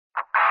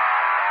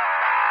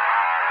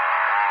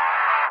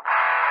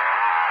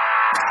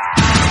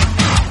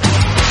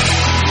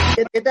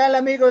¿Qué tal,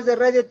 amigos de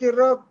Radio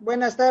T-Rock?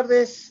 Buenas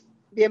tardes.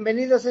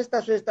 Bienvenidos a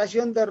esta su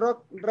estación de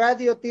rock,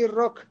 Radio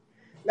T-Rock,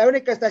 la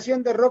única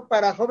estación de rock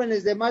para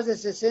jóvenes de más de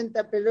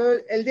 60, pero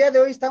el día de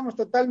hoy estamos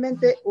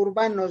totalmente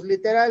urbanos,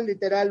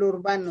 literal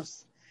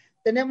urbanos.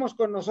 Tenemos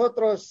con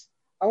nosotros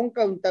a un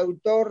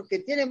cantautor que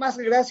tiene más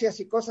gracias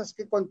y cosas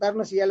que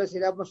contarnos y ya los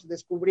iremos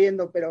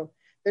descubriendo, pero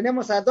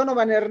tenemos a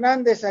Donovan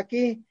Hernández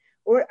aquí,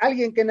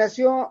 alguien que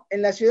nació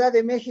en la Ciudad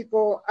de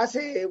México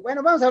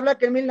vamos a hablar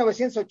que en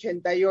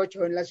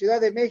 1988, en la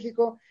Ciudad de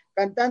México,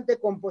 cantante,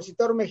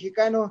 compositor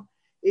mexicano.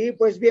 Y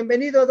pues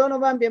bienvenido,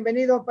 Donovan,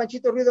 bienvenido,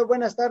 Panchito Ruido,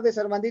 buenas tardes,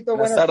 Armandito,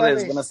 buenas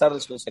tardes. Buenas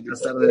tardes, José.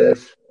 Buenas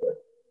tardes.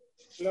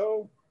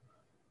 Hello.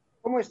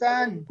 ¿Cómo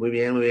están? Muy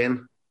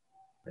bien.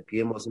 Aquí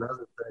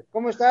emocionados.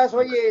 ¿Cómo estás?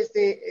 Oye,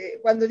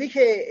 cuando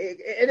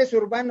dije eres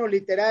urbano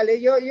literal,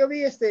 yo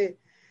vi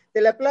te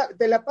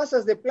la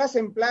pasas de plaza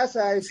en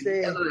plaza,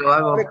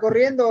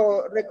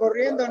 recorriendo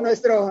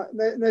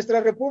nuestra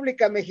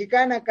República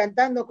Mexicana,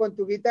 cantando con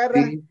tu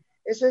guitarra. Sí.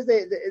 Eso es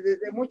de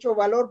mucho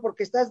valor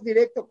porque estás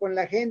directo con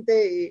la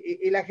gente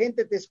y la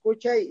gente te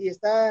escucha y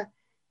está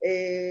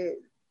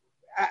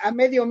a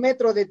medio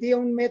metro de ti,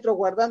 1 metro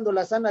guardando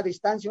la sana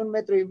distancia,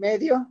 1,5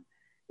 metros,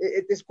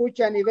 te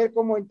escuchan y ver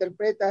cómo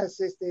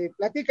interpretas.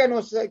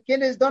 Platícanos,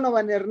 ¿quién es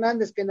Donovan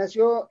Hernández que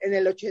nació en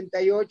el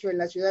 88 en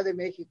la Ciudad de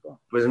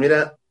México? Pues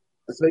mira,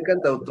 soy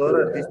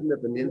cantautor, artista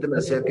independiente,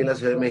 nací aquí en la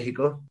Ciudad de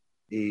México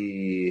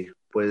y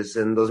pues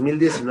en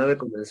 2019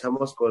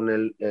 comenzamos con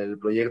el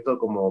proyecto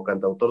como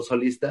cantautor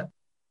solista.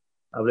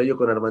 Hablé yo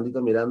con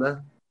Armandito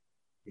Miranda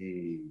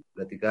y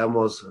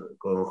platicábamos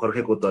con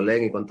Jorge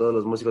Cutolén y con todos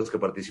los músicos que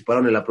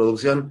participaron en la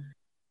producción,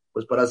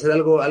 pues para hacer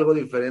algo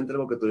diferente,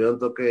 algo que tuviera un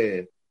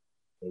toque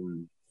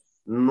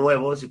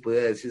nuevo, si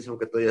pudiera decirse,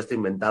 aunque todo ya está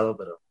inventado,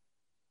 pero...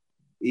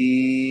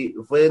 Y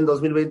fue en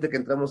 2020 que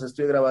entramos a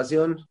estudio de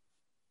grabación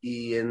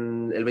y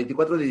en el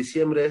 24 de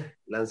diciembre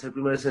lancé el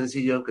primer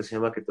sencillo que se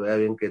llama Que te vaya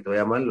bien, que te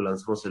vaya mal, lo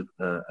lanzamos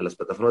a las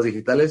plataformas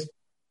digitales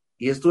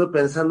y estuve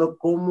pensando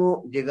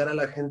cómo llegar a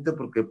la gente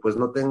porque pues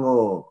no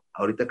tengo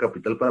ahorita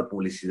capital para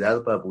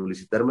publicidad, para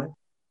publicitarme.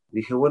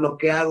 Dije, bueno,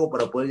 ¿qué hago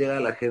para poder llegar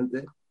a la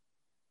gente?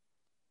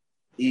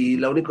 Y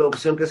la única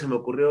opción que se me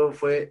ocurrió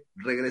fue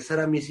regresar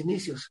a mis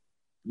inicios.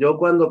 Yo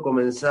cuando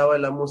comenzaba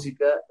la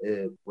música,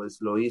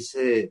 pues lo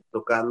hice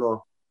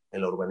tocando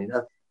en la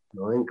urbanidad,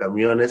 ¿no? En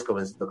camiones,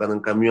 comencé tocando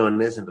en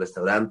camiones, en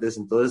restaurantes,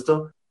 en todo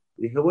esto.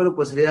 Y dije, bueno,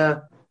 pues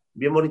sería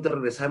bien bonito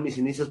regresar a mis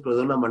inicios, pero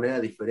de una manera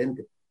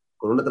diferente,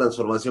 con una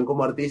transformación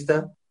como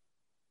artista.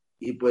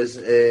 Y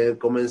pues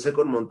comencé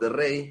con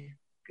Monterrey,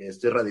 que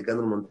estoy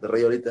radicando en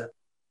Monterrey ahorita.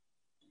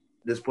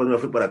 Después me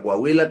fui para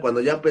Coahuila,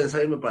 cuando ya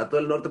pensaba irme para todo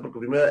el norte, porque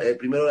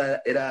primero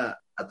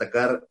era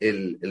atacar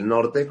el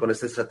norte con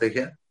esta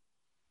estrategia.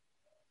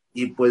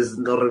 Y pues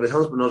nos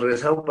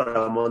regresamos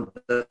para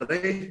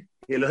Monterrey,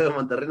 y luego de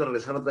Monterrey nos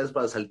regresaron otra vez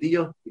para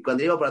Saltillo, y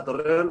cuando iba para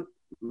Torreón,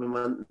 se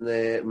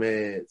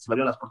me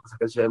abrieron las puertas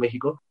acá en Ciudad de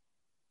México,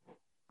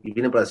 y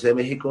vine para Ciudad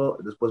de México,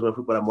 después me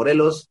fui para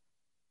Morelos,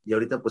 y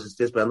ahorita pues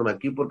estoy esperándome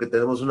aquí porque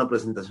tenemos una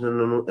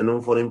presentación en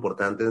un foro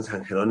importante en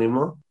San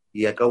Jerónimo,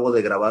 y acabo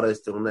de grabar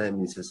una de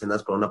mis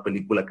escenas para una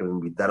película que me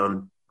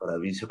invitaron para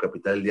Vicio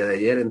Capital el día de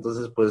ayer,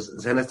 entonces pues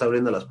se han estado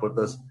abriendo las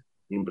puertas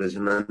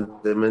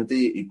impresionantemente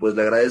y pues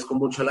le agradezco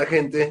mucho a la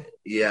gente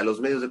y a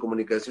los medios de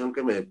comunicación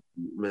que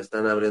me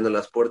están abriendo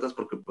las puertas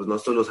porque pues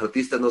nosotros los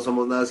artistas no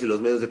somos nada sin los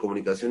medios de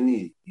comunicación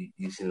y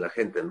sin la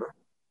gente, ¿no?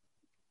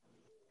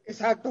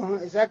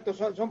 Exacto,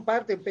 son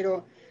parte,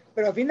 pero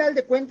a final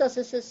de cuentas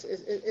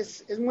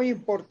es muy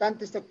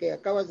importante esto que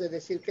acabas de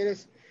decir, que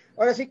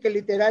ahora sí que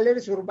literal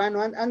eres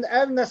urbano,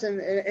 andas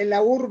en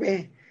la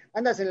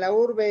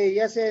urbe,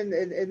 ya sea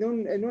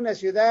en una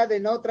ciudad,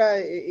 en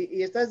otra,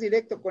 y estás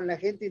directo con la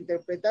gente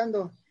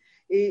interpretando.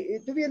 Y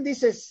tú bien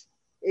dices,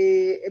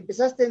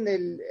 empezaste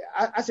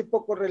hace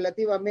poco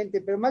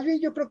relativamente, pero más bien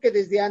yo creo que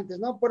desde antes,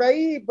 ¿no? Por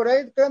ahí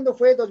cuando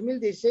fue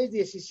 2016,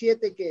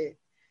 17 que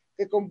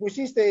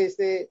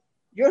compusiste,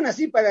 Yo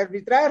nací para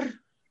arbitrar.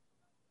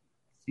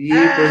 Sí,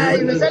 ¡ay!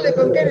 Pues, me sale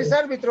con que eres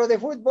árbitro de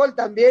fútbol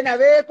también. A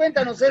ver,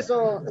 cuéntanos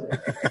eso.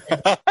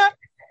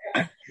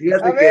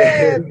 Fíjate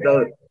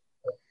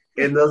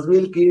que en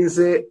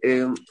 2015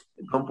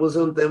 compuse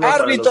un tema.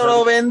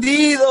 ¡Árbitro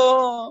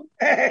vendido!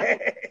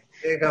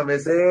 Déjame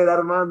ser,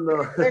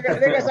 Armando.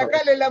 Deja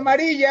sacarle la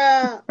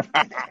amarilla.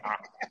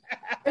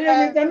 Oye,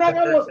 mientras no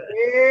hagamos.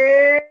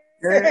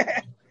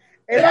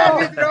 El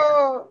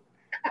árbitro.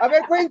 A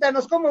ver,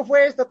 cuéntanos, ¿cómo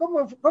fue esto?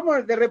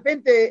 ¿Cómo de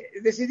repente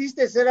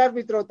decidiste ser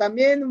árbitro?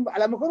 También, a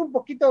lo mejor un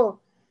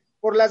poquito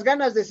por las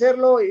ganas de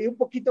serlo y un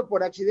poquito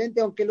por accidente,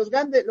 aunque los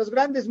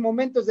grandes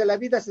momentos de la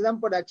vida se dan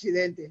por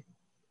accidente.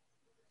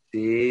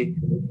 Sí,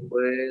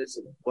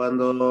 pues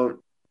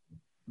cuando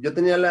yo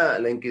tenía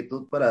la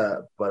inquietud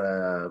para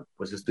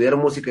pues estudiar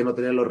música y no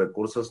tenía los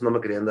recursos, no me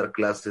querían dar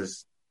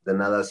clases de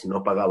nada si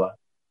no pagaba,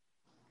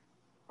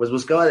 pues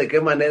buscaba de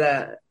qué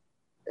manera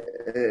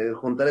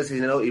juntar ese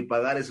dinero y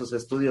pagar esos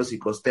estudios y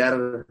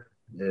costear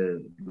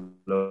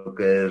lo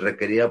que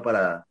requería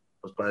para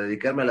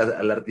dedicarme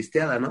a la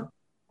artisteada, ¿no?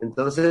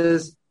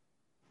 Entonces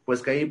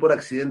pues caí por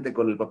accidente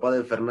con el papá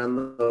de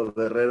Fernando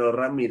Guerrero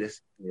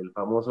Ramírez, el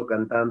famoso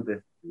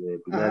cantante de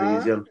Primera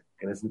División,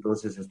 que en ese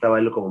entonces estaba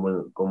él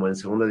como en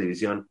Segunda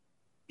División.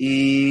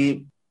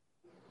 Y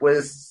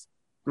pues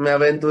me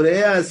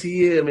aventuré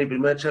así en mi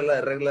primera charla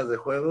de reglas de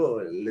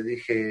juego. Le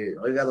dije,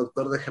 oiga,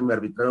 doctor, déjeme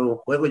arbitrar un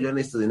juego, yo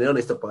necesito dinero,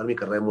 necesito pagar mi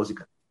carrera de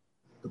música.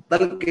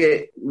 Total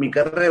que mi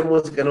carrera de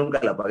música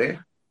nunca la pagué.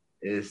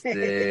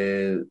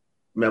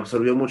 Me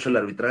absorbió mucho el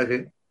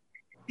arbitraje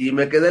y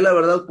me quedé, la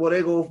verdad, por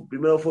ego.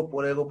 Primero fue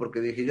por ego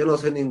porque dije, yo no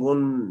sé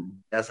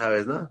ningún, ya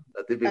sabes, ¿no?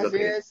 Lo típico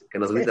que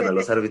nos gritan a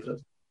los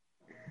árbitros.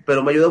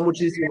 Pero me ayudó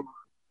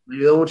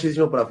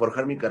muchísimo para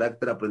forjar mi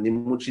carácter, aprendí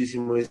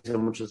muchísimo, hice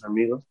muchos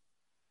amigos.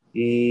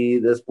 Y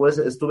después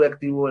estuve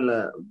activo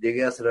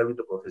llegué a ser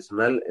árbitro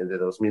profesional de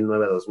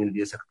 2009 a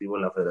 2010, activo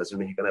en la Federación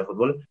Mexicana de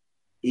Fútbol.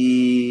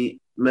 Y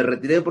me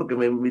retiré porque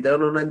me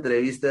invitaron a una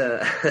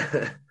entrevista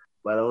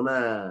para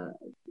una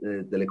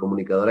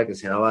telecomunicadora que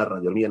se llamaba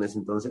Radio Mía en ese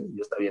entonces.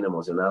 Yo estaba bien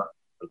emocionado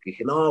porque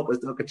dije, no, pues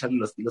tengo que echarle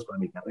los kilos para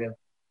mi carrera.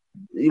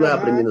 Iba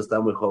aprendiendo,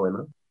 estaba muy joven,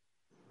 ¿no?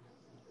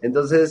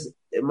 Entonces,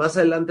 más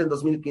adelante, en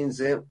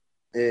 2015,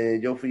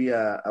 yo fui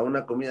a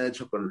una comida, de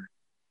hecho, con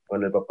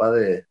el papá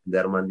de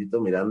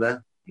Armandito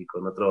Miranda y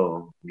con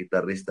otro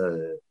guitarrista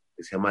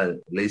que se llama,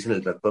 le dicen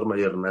el Tractor,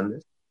 Mario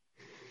Hernández.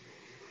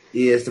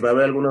 Y para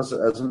ver algunos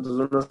asuntos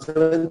de unos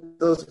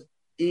eventos.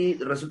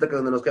 Y resulta que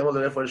donde nos quedamos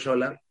de ver fue en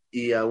Xola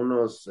y a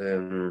unas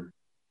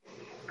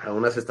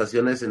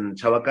estaciones en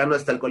Chabacano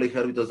está el Colegio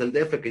de Árbitros del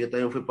DF, que yo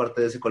también fui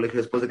parte de ese colegio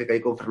después de que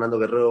caí con Fernando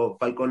Guerrero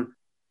Falcón.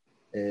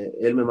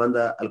 Él me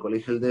manda al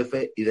Colegio del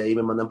DF y de ahí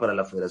me mandan para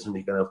la Federación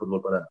Mexicana de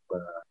Fútbol para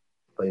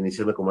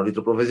iniciarme como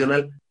árbitro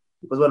profesional.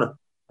 Y pues bueno,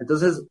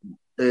 entonces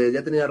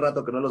ya tenía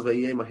rato que no los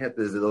veía,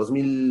 imagínate, desde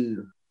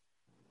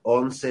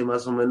 2011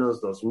 más o menos,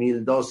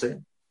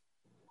 2012,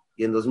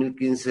 y en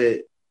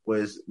 2015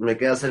 pues me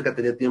queda cerca,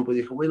 tenía tiempo y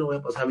dije, bueno, voy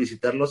a pasar a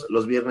visitarlos,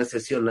 los viernes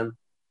sesionan,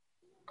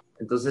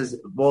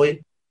 entonces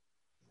voy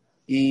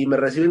y me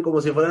reciben como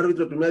si fuera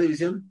árbitro de Primera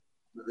División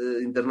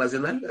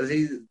internacional,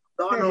 así,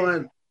 no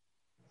van.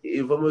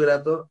 Y fue muy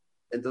grato.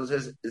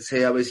 Entonces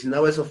se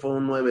avecinaba, eso fue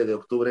un 9 de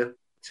octubre,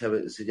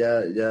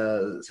 ya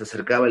se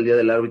acercaba el día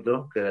del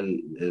árbitro, que era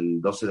el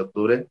 12 de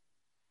octubre,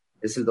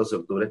 es el 12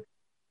 de octubre,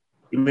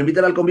 y me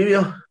invitan al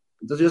convivio.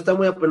 Entonces yo estaba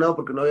muy apenado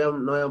porque no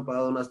habían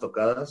pagado unas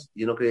tocadas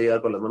y no quería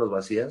llegar con las manos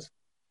vacías.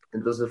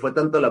 Entonces fue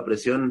tanto la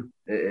presión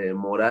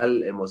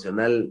moral,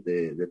 emocional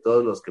de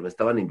todos los que me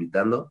estaban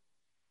invitando,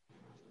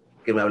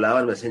 que me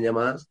hablaban, me hacían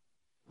llamadas,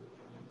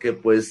 que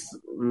pues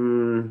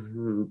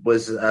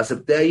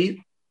acepté a ir.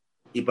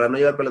 Y para no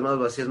llegar con las manos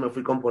vacías me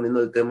fui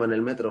componiendo el tema en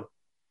el metro.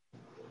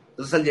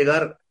 Entonces al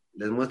llegar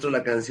les muestro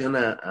la canción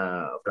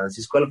a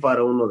Francisco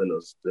Alfaro, uno de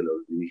los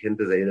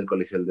dirigentes de ahí del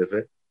Colegio del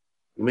DF,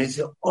 y me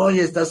dice,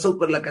 oye, está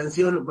súper la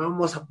canción,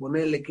 vamos a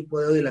poner el equipo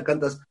de hoy y la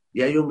cantas.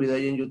 Y hay un video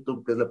ahí en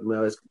YouTube, que es la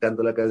primera vez que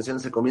canto la canción,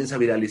 se comienza a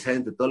viralizar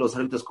entre todos los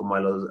árbitros, como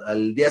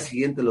al día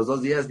siguiente, los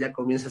 2 días, ya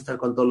comienza a estar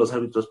con todos los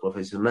árbitros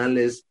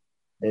profesionales.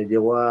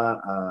 Llegó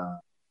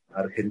a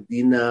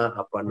Argentina,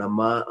 a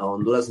Panamá, a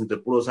Honduras, entre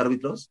puros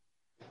árbitros.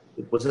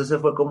 Y pues ese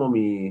fue como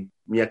mi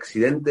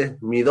accidente,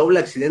 mi doble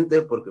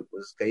accidente, porque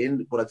pues caí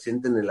por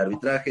accidente en el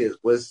arbitraje y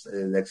después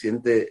de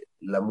accidente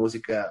la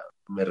música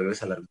me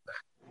regresa al arbitraje.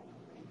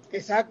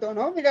 Exacto,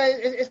 ¿no? Mira,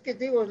 es que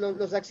digo,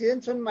 los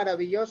accidentes son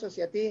maravillosos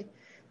y a ti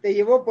te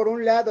llevó por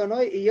un lado,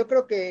 ¿no? Y yo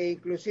creo que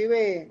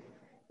inclusive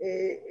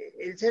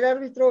el ser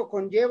árbitro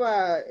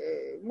conlleva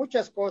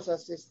muchas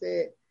cosas,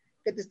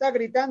 que te está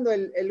gritando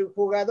el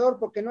jugador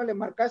porque no le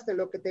marcaste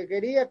lo que te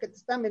quería, que te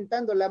está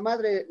mentando la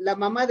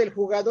mamá del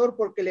jugador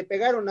porque le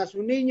pegaron a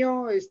su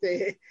niño,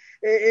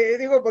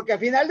 digo, porque a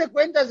final de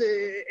cuentas,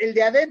 el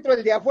de adentro,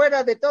 el de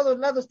afuera, de todos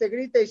lados te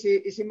grita, y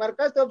si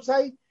marcaste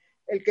offside,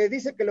 el que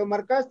dice que lo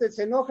marcaste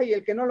se enoja y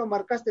el que no lo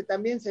marcaste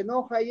también se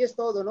enoja y es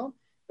todo, ¿no?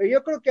 Pero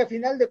yo creo que a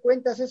final de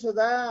cuentas eso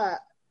da,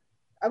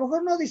 a lo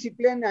mejor no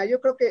disciplina, yo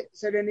creo que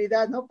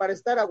serenidad, ¿no? Para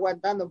estar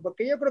aguantando,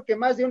 porque yo creo que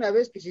más de una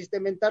vez quisiste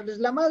mentarles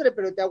la madre,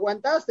 pero te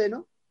aguantaste,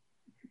 ¿no?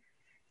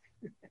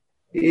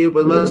 Y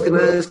pues más que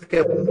nada es que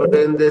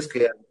aprendes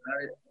que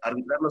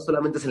arbitrar no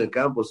solamente es en el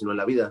campo, sino en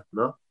la vida,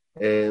 ¿no?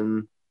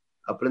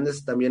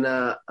 Aprendes también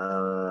a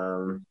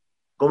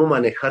cómo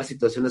manejar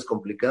situaciones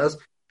complicadas,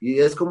 y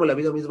es como la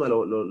vida misma,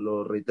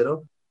 lo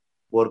reitero,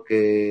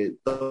 porque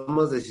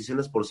tomas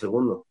decisiones por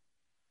segundo.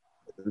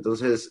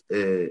 Entonces,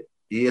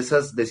 y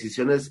esas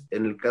decisiones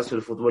en el caso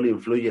del fútbol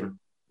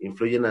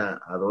influyen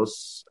a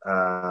dos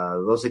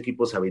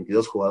equipos, a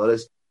 22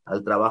 jugadores,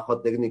 al trabajo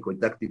técnico y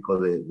táctico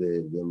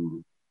de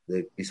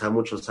quizá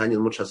muchos años,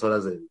 muchas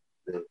horas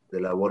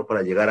de labor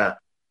para llegar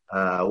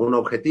a un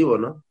objetivo,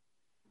 ¿no?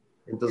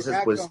 Entonces,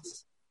 Exacto.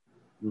 pues,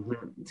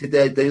 sí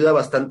te ayuda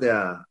bastante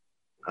a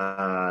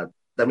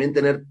también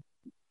tener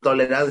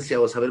tolerancia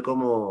o saber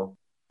cómo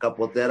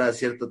capotear a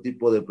cierto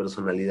tipo de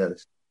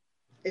personalidades.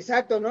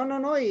 Exacto,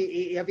 no,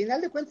 y a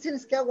final de cuentas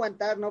tienes que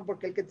aguantar, ¿no?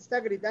 Porque el que te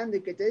está gritando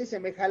y que te dice,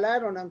 me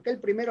jalaron, aunque él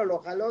primero lo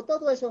jaló,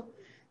 todo eso,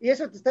 y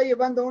eso te está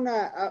llevando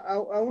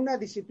a una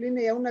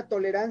disciplina y a una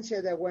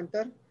tolerancia de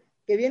aguantar,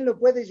 que bien lo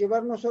puedes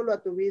llevar no solo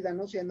a tu vida,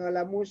 ¿no? Sino a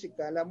la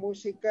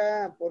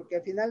música, porque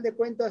al final de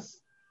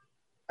cuentas,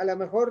 a lo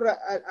mejor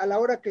a la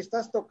hora que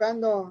estás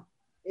tocando,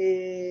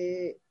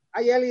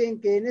 hay alguien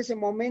que en ese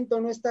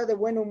momento no está de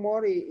buen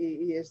humor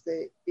y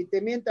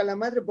te mienta la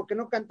madre porque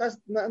no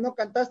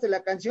cantaste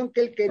la canción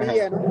que él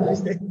quería, ¿no?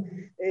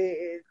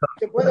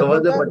 Te puedo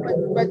contar,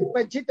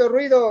 Panchito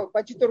Ruido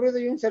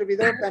y un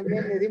servidor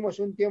también le dimos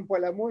un tiempo a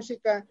la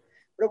música.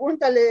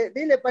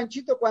 Dile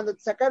Panchito cuando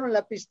te sacaron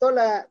la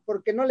pistola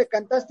porque no le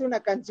cantaste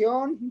una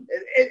canción.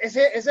 Es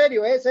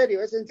serio, es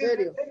en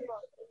serio.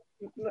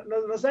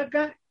 Nos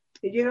saca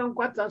y llega un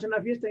cuate a hacer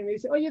una fiesta y me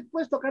dice, oye,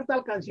 ¿puedes tocar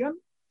tal canción?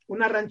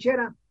 Una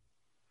ranchera.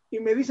 Y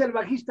me dice el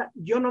bajista,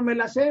 yo no me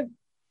la sé.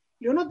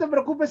 Yo, no te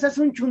preocupes, es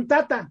un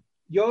chuntata.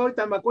 Yo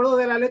ahorita me acuerdo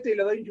de la letra y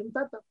le doy un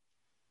chuntata.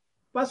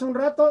 Pasa un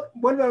rato,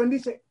 vuelve a venir,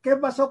 dice, ¿qué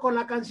pasó con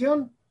la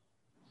canción?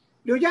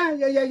 Yo, ya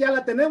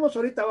la tenemos,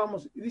 ahorita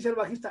vamos. Y dice el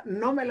bajista,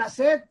 no me la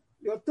sé.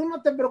 Yo, tú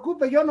no te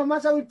preocupes, yo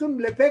nomás hago y tú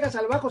le pegas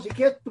al bajo si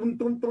quieres, tum,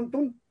 tum, tum,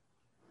 tum.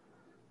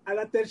 A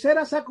la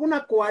tercera saco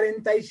una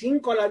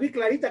 45, la vi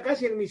clarita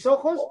casi en mis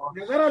ojos,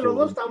 me agarra los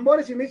dos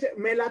tambores y me dice,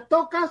 ¿me la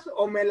tocas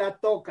o me la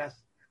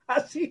tocas?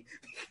 Así.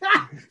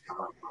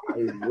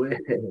 Ay, güey.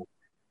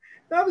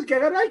 No, pues que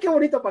agarra, ay, qué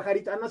bonito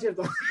pajarito, no es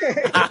cierto.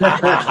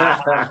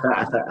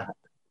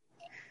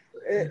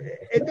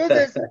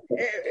 Entonces,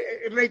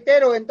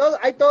 reitero,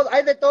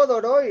 hay de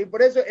todo, ¿no? Y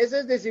por eso, esa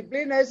es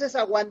disciplina, ese es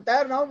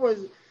aguantar, ¿no? Pues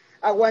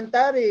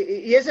aguantar,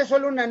 y esa es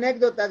solo una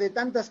anécdota de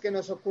tantas que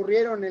nos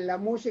ocurrieron en la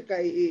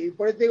música, y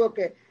por eso digo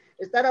que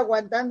estar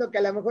aguantando, que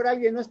a lo mejor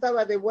alguien no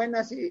estaba de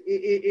buenas,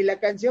 y la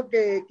canción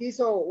que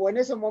quiso, o en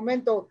ese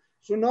momento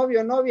su novio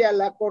o novia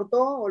la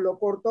cortó, o lo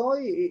cortó,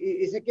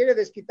 y se quiere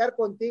desquitar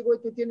contigo,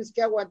 y tú tienes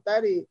que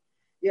aguantar, y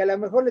a lo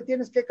mejor le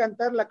tienes que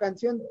cantar la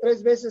canción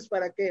 3 veces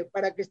para que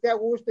esté a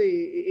gusto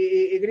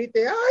y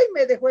grite, ¡ay,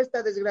 me dejó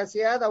esta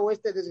desgraciada o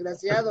este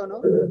desgraciado!,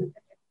 ¿no?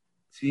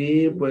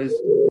 Sí,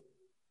 pues,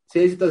 sí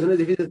hay situaciones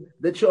difíciles.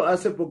 De hecho,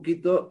 hace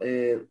poquito,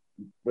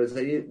 pues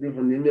ahí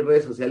difundí en mis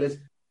redes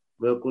sociales,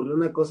 me ocurrió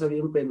una cosa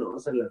bien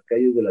penosa en las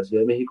calles de la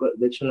Ciudad de México,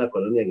 de hecho en la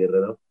colonia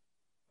Guerrero.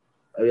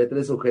 Había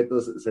 3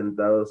 sujetos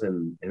sentados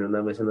en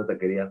una mesa en una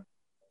taquería.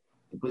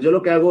 Y pues yo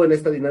lo que hago en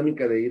esta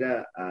dinámica de ir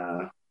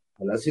a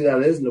las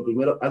ciudades, lo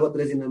primero, hago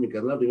 3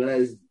 dinámicas, ¿no? La primera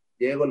es,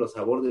 llego, los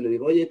abordo y le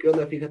digo, oye, ¿qué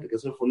onda? Fíjate que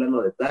soy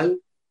fulano de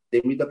tal, te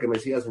invito a que me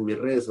sigas en mis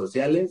redes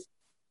sociales.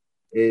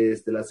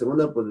 La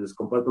segunda, pues les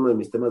comparto uno de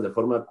mis temas de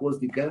forma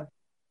acústica,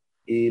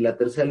 y la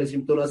tercera les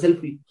invito a una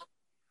selfie.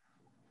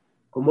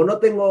 Como no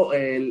tengo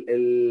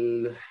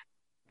el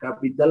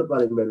capital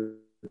para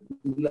invertir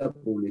la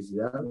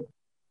publicidad,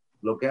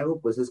 lo que hago,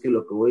 pues es que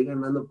lo que voy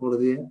ganando por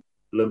día,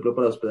 lo empleo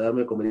para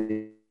hospedarme,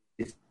 comer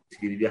y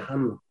seguir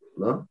viajando,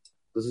 ¿no?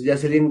 Entonces ya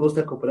si alguien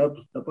gusta cooperar,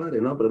 pues está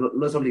padre, ¿no? Pero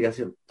no es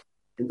obligación.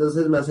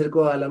 Entonces me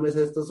acerco a la mesa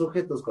de estos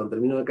sujetos cuando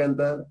termino de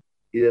cantar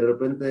y de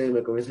repente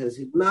me comienzan a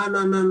decir,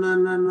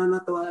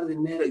 no te voy a dar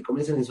dinero, y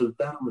comienzan a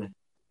insultarme.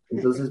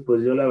 Entonces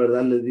pues yo la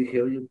verdad les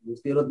dije, oye,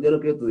 pues yo no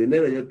quiero tu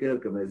dinero, yo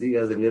quiero que me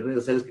sigas en mis redes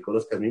sociales, que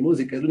conozcas mi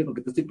música, es lo único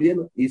que te estoy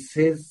pidiendo. Y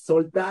se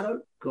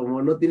soltaron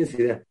como no tienes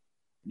idea.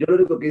 Yo lo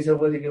único que hice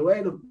fue, dije,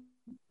 bueno,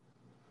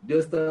 yo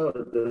estaba,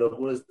 te lo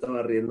juro,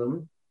 estaba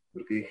riéndome,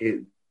 porque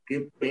dije,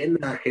 qué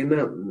pena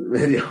ajena,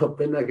 me dio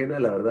pena ajena,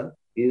 la verdad.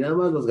 Y nada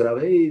más los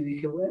grabé y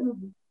dije, bueno.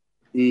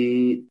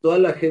 Y toda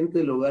la gente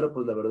del lugar,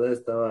 pues la verdad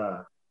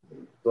estaba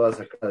toda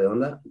sacada de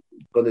onda,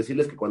 con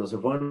decirles que cuando se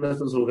fueron a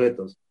estos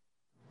sujetos,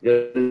 yo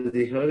les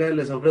dije, oiga,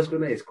 les ofrezco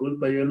una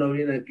disculpa, yo no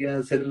vine aquí a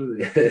hacer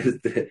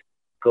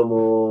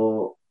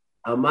como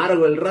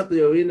amargo el rato,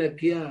 yo vine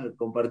aquí a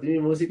compartir mi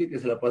música y que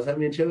se la pasaran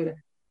bien chévere.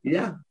 Y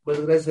ya,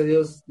 pues gracias a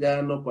Dios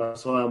ya no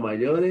pasó a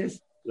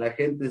mayores. La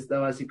gente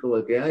estaba así como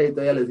de que, ay,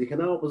 todavía les dije,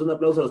 no, pues un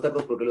aplauso a los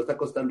tacos porque los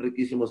tacos están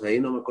riquísimos ahí,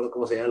 no me acuerdo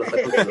cómo se llaman los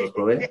tacos, pero los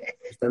probé,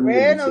 están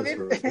bueno,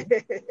 deliciosos.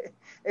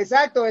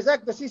 Exacto,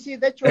 sí,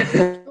 de hecho,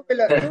 tuve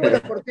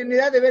la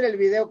oportunidad de ver el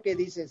video que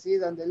dice, sí,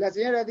 donde la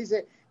señora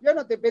dice, yo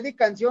no te pedí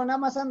canción, nada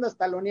más andas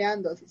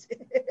taloneando, dice.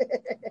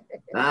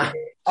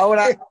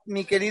 Ahora,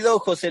 mi querido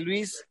José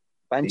Luis,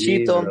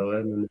 Panchito, Sí, pero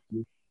bueno.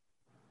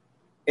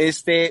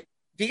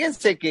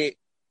 Fíjense que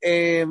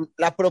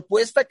la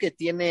propuesta que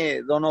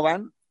tiene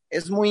Donovan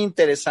es muy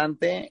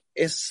interesante,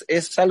 es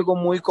algo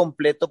muy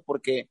completo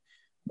porque,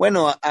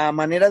 bueno, a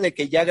manera de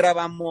que ya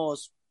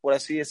grabamos, por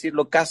así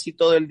decirlo, casi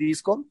todo el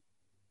disco,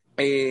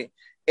 él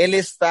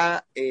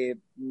está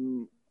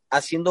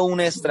haciendo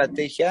una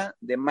estrategia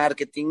de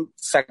marketing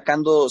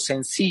sacando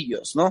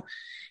sencillos, ¿no?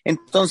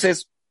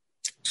 Entonces,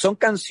 son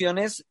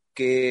canciones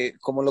que,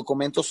 como lo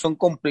comento, son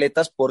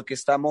completas porque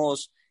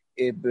estamos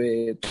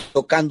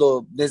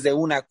tocando desde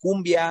una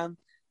cumbia,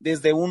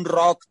 desde un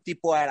rock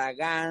tipo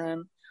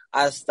Aragán,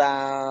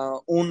 hasta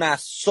una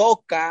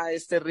soca,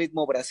 este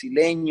ritmo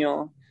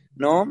brasileño,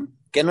 ¿no?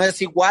 Que no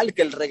es igual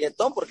que el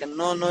reggaetón, porque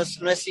no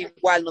es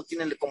igual, no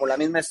tiene como la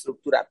misma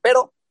estructura,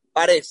 pero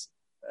parece,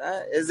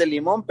 ¿verdad? Es de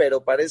limón,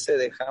 pero parece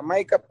de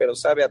Jamaica, pero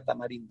sabe a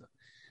tamarindo,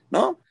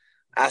 ¿no?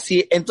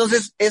 Así,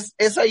 entonces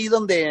es ahí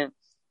donde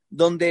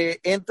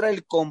entra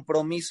el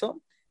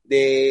compromiso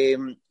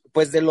de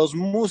pues de los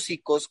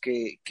músicos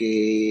que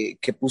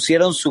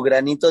pusieron su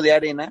granito de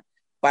arena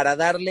para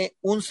darle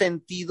un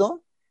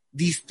sentido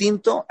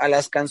distinto a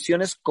las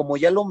canciones, como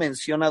ya lo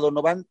menciona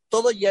Donovan.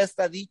 Todo ya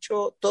está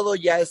dicho, todo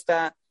ya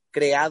está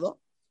creado,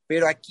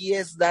 pero aquí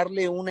es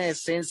darle una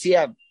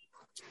esencia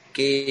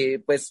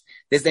que, pues,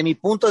 desde mi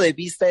punto de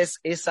vista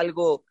es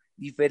algo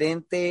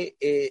diferente,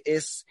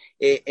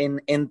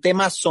 en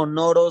temas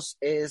sonoros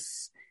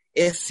es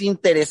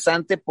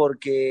interesante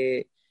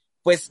porque,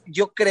 pues,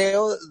 yo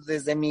creo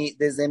desde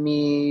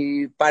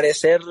mi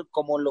parecer,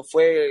 como lo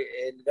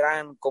fue el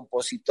gran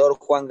compositor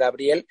Juan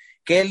Gabriel,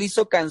 que él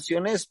hizo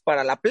canciones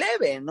para la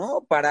plebe,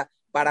 ¿no? Para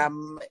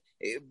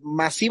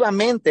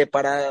masivamente,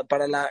 para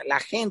la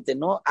gente,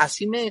 ¿no?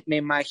 Así me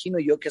imagino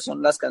yo que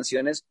son las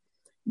canciones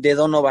de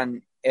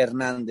Donovan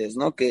Hernández,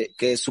 ¿no?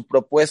 Que su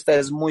propuesta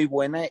es muy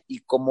buena y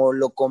como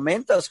lo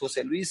comentas,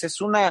 José Luis, es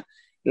una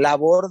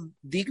labor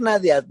digna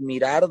de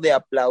admirar, de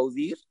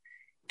aplaudir,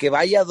 que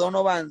vaya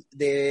Donovan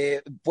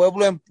de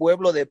pueblo en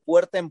pueblo, de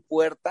puerta en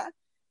puerta,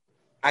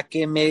 a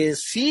que me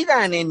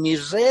sigan en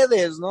mis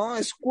redes, ¿no?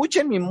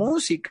 Escuchen mi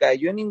música.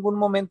 Yo en ningún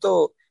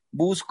momento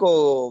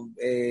busco,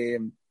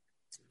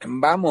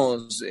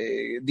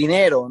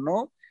 dinero,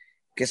 ¿no?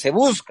 Que se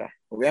busca,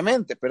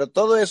 obviamente, pero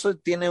todo eso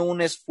tiene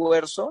un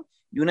esfuerzo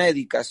y una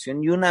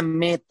dedicación y una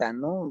meta,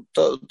 ¿no?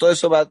 Todo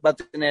eso va a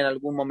tener en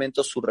algún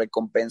momento su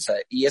recompensa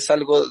y es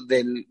algo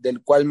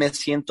del cual me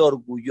siento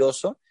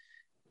orgulloso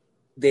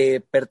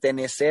de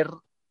pertenecer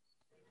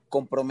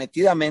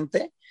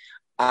comprometidamente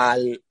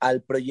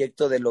al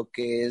proyecto de lo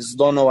que es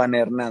Donovan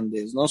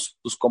Hernández, ¿no?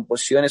 Sus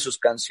composiciones, sus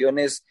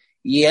canciones,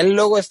 y él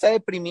luego está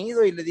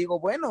deprimido y le digo,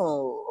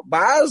 bueno,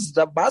 vas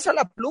a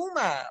la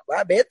pluma,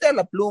 vete a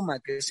la pluma,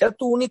 que sea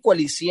tu único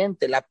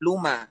aliciente, la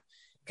pluma,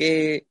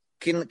 que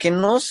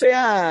no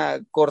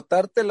sea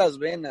cortarte las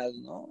venas,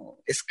 ¿no?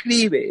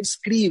 Escribe.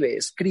 Sí,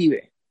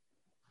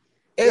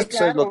 Eso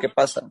es lo claro. que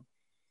pasa.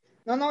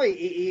 No,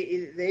 y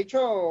de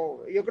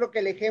hecho, yo creo que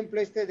el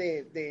ejemplo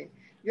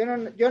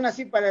yo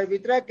nací para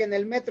arbitrar, que en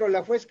el metro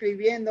la fue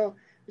escribiendo,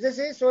 pues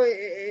es eso,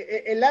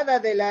 el hada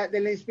de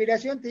la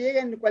inspiración te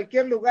llega en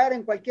cualquier lugar,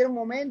 en cualquier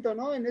momento,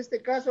 ¿no? En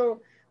este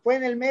caso fue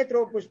en el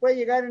metro, pues puede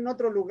llegar en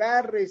otro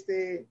lugar,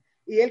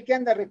 y él que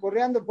anda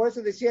recorriendo, por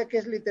eso decía que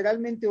es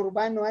literalmente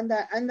urbano,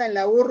 anda en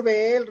la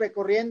urbe él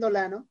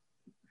recorriéndola, ¿no?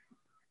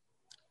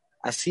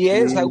 Así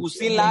es,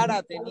 Agustín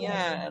Lara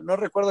tenía, no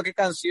recuerdo qué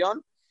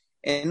canción,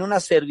 en una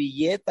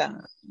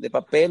servilleta de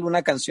papel,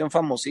 una canción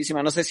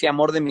famosísima, no sé si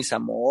Amor de mis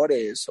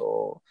amores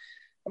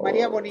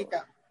María o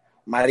Bonita.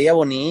 María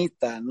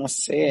Bonita, no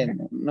sé,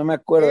 no me Sí,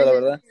 acuerdo la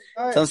verdad. pues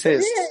sí,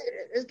 Entonces,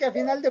 es que a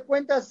final de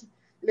cuentas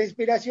la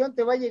inspiración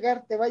te va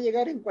a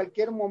llegar en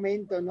cualquier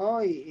momento,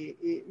 ¿no?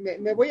 Y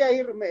me voy a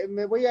ir,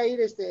 me voy a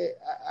ir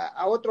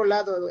a otro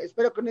lado.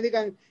 Espero que no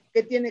digan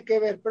qué tiene que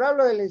ver, pero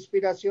hablo de la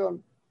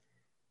inspiración.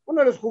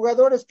 Uno de los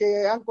jugadores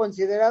que han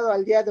considerado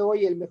al día de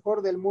hoy el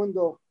mejor del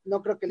mundo,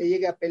 no creo que le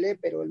llegue a Pelé,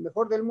 pero el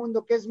mejor del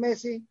mundo, que es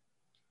Messi,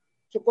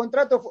 su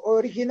contrato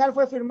original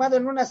fue firmado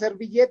en una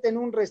servilleta en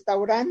un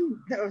restaurante,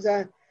 o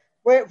sea,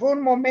 fue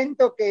un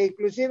momento que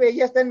inclusive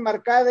ya está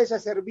enmarcada esa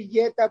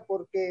servilleta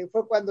porque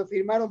fue cuando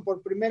firmaron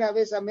por primera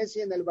vez a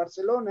Messi en el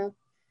Barcelona.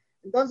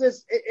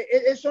 Entonces,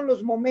 esos son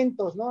los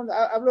momentos, ¿no?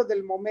 Hablo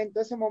del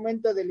momento, ese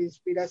momento de la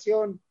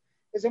inspiración,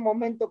 ese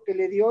momento que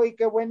le dio, y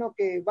qué bueno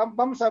que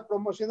vamos a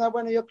promocionar,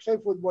 bueno, yo que soy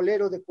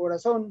futbolero de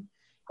corazón,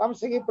 vamos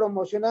a seguir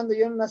promocionando.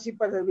 Yo no nací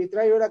para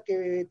arbitrar, y ahora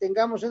que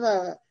tengamos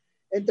una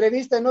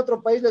entrevista en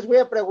otro país les voy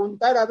a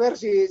preguntar a ver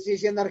si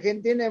en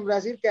Argentina, en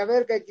Brasil, que a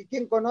ver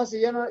quién conoce.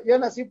 Yo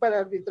nací para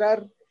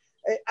arbitrar.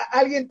 A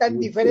alguien tan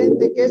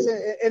diferente que es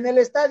en el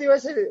estadio,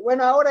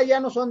 bueno, ahora ya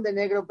no son de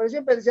negro, pero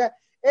siempre decía,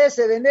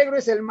 ese de negro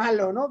es el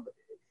malo, ¿no?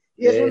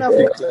 Y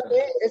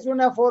es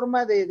una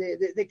forma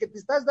de que te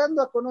estás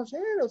dando a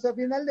conocer, o sea, a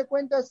final de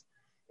cuentas,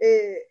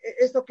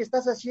 esto que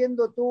estás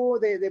haciendo tú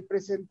de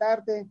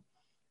presentarte,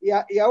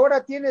 y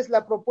ahora tienes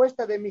la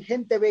propuesta de Mi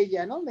Gente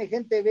Bella, ¿no? Mi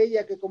Gente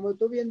Bella, que como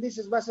tú bien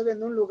dices, va a ser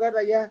en un lugar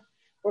allá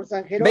por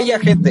San Jerónimo. bella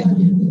gente.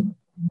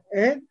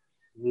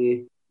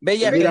 Sí.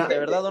 Bella Pues mira, gente,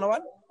 ¿verdad,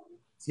 Donovan?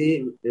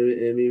 Sí,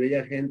 mi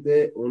bella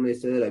gente, una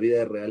historia de la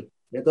vida real.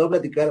 Ya te voy a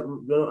platicar,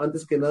 yo,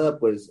 antes que nada,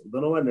 pues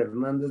Donovan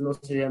Hernández no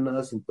sería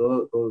nada sin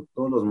todos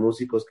los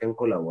músicos que han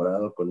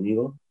colaborado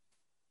conmigo.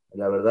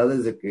 La verdad,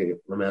 desde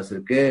que me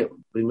acerqué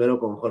primero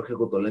con Jorge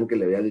Cotolén, que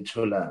le había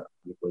dicho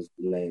pues,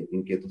 la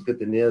inquietud que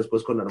tenía,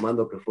 después con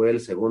Armando, que fue el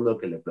segundo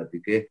que le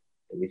platiqué.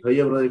 Me dijo,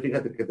 oye, brother,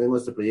 fíjate que tengo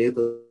este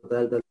proyecto,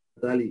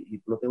 tal, y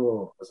no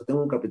tengo, o sea,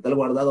 tengo un capital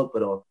guardado,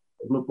 pero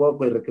es muy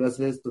poco y requiero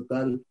hacer esto,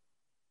 tal.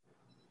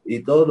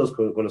 Y todos los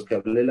con los que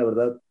hablé, la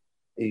verdad,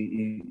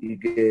 y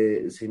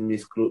que se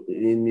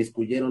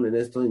inmiscuyeron en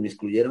esto,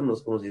 no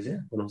sé cómo se dice,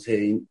 bueno,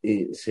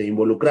 se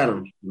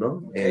involucraron,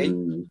 ¿no? Okay.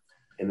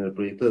 En el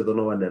proyecto de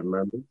Donovan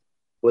Hernández.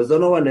 Pues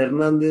Donovan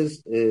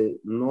Hernández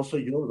no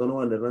soy yo,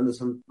 Donovan Hernández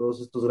son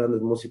todos estos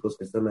grandes músicos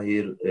que están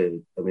ahí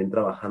también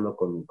trabajando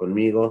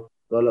conmigo,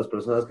 todas las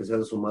personas que se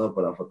han sumado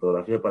para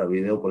fotografía, para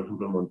video, por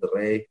ejemplo, en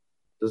Monterrey.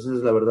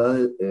 Entonces, la verdad,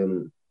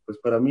 pues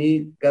para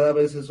mí cada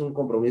vez es un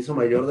compromiso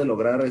mayor de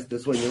lograr este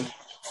sueño,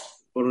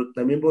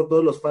 también por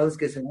todos los fans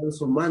que se van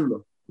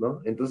sumando,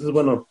 ¿no? Entonces,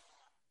 bueno,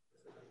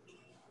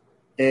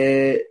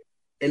 el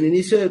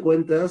inicio de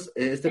cuentas,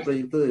 este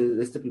proyecto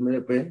de este primer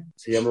EP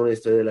se llama Una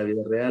historia de la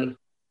vida real,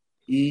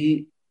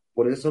 y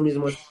por eso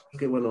mismo es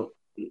que, bueno,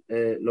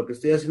 lo que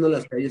estoy haciendo en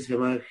las calles se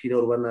llama Gira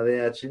Urbana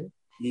DH,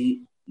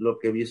 y lo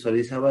que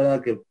visualizaba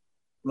era que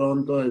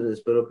pronto,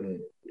 espero que,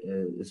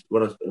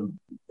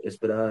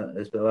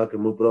 esperaba que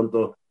muy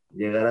pronto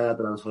llegara a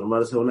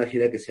transformarse en una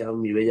gira que se llama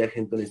Mi Bella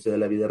Gente, una historia de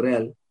la vida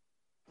real,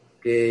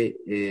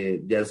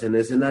 que ya es en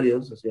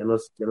escenarios, o sea, ya no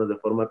es de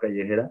forma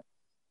callejera,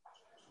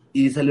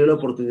 y salió la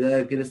oportunidad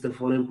aquí en este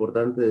foro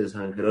importante de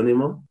San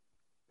Jerónimo,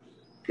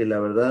 que la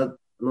verdad,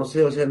 no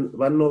sé, o sea,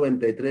 van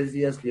 93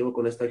 días que llevo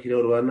con esta gira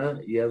urbana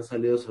y han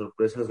salido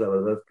sorpresas, la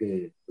verdad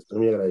que estoy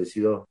muy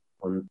agradecido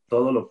con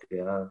todo lo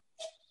que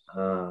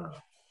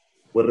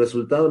pues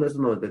resultado en estos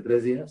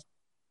 93 días.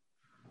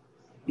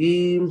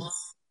 Y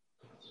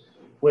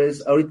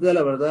pues ahorita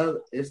la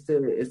verdad,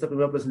 esta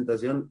primera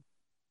presentación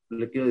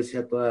le quiero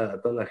decir a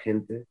toda la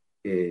gente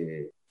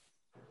que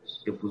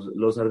pues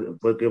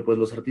porque pues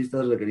los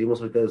artistas requerimos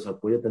ahorita de su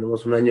apoyo.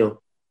 Tenemos un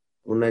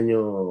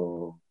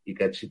año y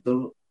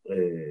cachito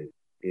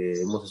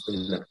que hemos estado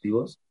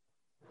inactivos,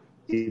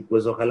 y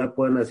pues ojalá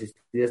puedan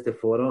asistir a este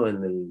foro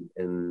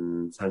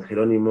en San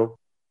Jerónimo,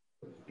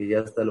 que ya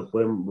hasta lo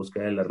pueden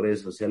buscar en las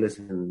redes sociales,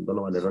 en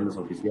Donovan Hernández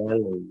Oficial,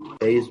 en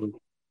Facebook,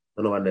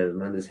 Donovan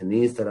Hernández en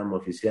Instagram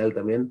Oficial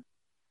también,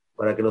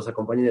 para que nos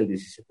acompañen el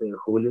 17 de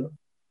julio.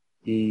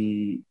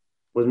 Y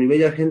pues mi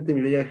bella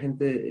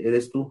gente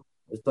eres tú,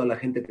 es toda la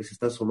gente que se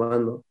está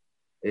sumando.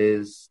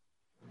 Es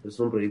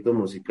un proyecto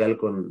musical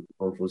con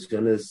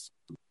fusiones,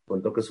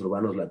 con toques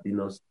urbanos,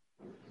 latinos,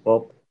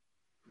 pop.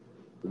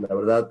 La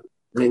verdad,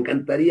 me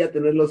encantaría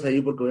tenerlos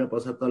ahí, porque voy a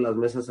pasar todas las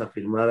mesas a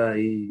firmar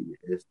ahí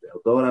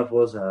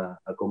autógrafos, a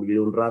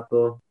convivir un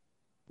rato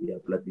y a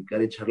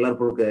platicar y charlar,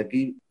 porque de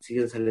aquí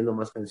siguen saliendo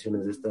más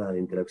canciones de esta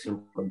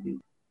interacción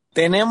contigo.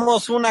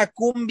 Tenemos una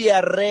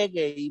cumbia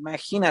reggae,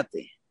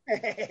 imagínate.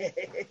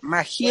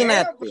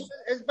 Imagínate. Bueno, pues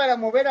es para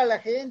mover a la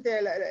gente,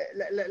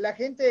 la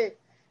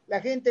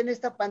gente en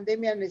esta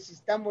pandemia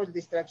necesitamos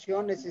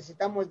distracción,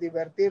 necesitamos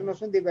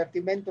divertirnos, un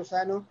divertimento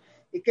sano,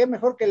 y qué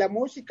mejor que la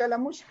música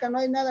no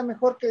hay nada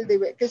mejor que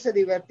ese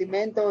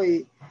divertimento,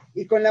 y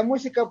con la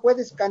música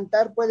puedes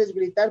cantar, puedes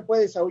gritar,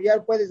 puedes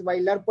aullar, puedes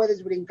bailar,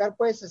 puedes brincar,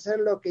 puedes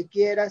hacer lo que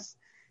quieras,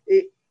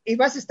 y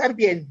vas a estar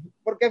bien,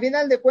 porque al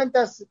final de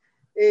cuentas,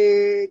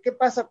 ¿qué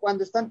pasa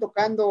cuando están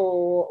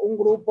tocando un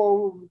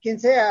grupo, quien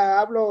sea,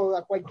 hablo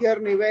a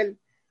cualquier nivel?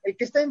 El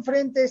que está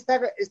enfrente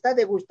está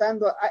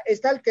degustando,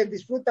 está el que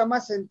disfruta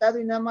más sentado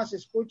y nada más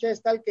escucha,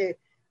 está el que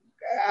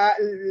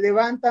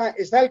levanta,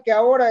 está el que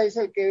ahora es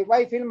el que va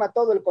y filma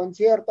todo el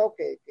concierto,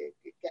 que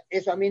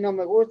eso a mí no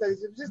me gusta.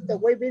 Dice, pues este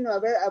güey vino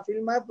a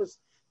filmar, pues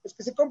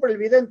que se compre el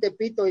video en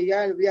Tepito y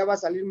ya va a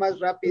salir más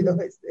rápido,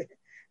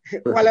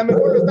 o a lo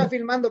mejor lo está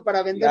filmando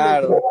para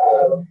venderlo.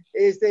 Claro.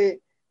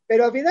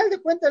 Pero al final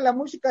de cuentas la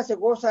música se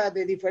goza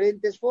de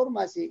diferentes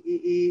formas,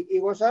 y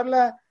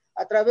gozarla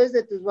a través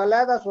de tus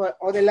baladas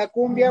o de la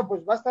cumbia,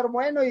 pues va a estar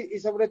bueno, y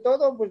sobre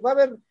todo pues va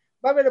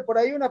a haber por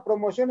ahí una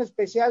promoción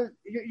especial.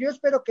 Yo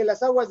espero que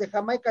las aguas de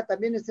Jamaica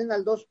también estén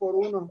al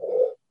 2x1.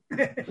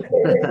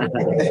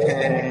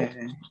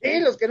 Sí,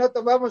 los que no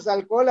tomamos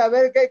alcohol, a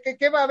ver,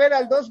 ¿qué va a haber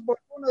al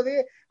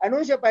 2x1?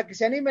 Anuncia para que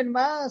se animen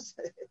más.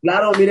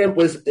 Claro, miren,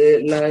 pues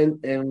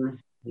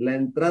la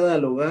entrada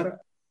al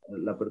hogar,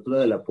 la apertura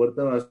de la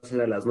puerta va a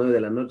ser a las 9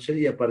 de la noche,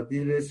 y a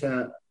partir de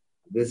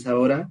esa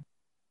hora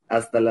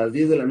hasta las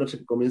 10 de la noche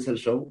que comienza el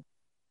show,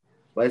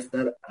 va a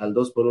estar al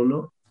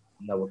 2x1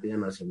 la botella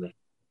nacional.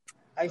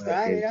 Ahí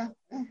está, mira.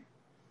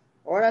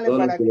 Órale, todo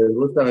para lo que les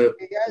gusta,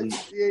 que ya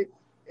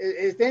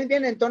estén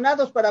bien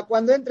entonados para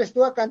cuando entres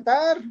tú a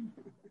cantar.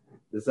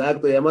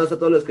 Exacto, y además a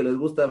todos los que les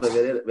gusta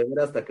beber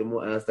hasta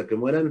que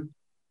mueran,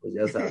 pues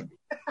ya saben.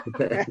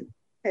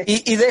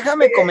 Y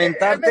déjame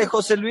comentarte,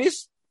 José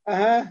Luis,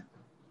 Ajá.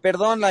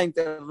 Perdón la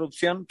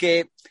interrupción,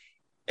 que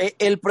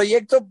el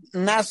proyecto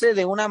nace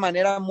de una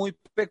manera muy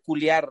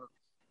peculiar,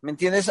 ¿me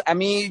entiendes? A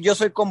mí, yo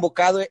soy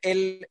convocado,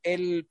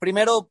 el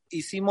primero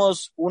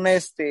hicimos un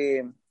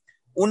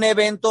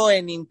evento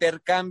en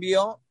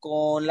intercambio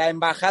con la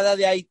embajada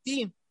de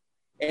Haití,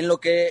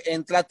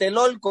 en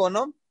Tlatelolco,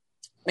 ¿no?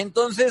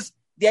 Entonces,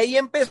 de ahí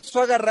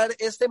empezó a agarrar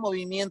este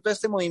movimiento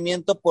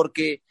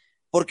porque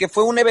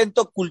fue un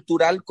evento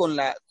cultural con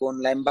la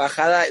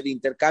embajada de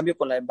intercambio,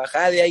 con la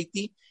embajada de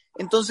Haití.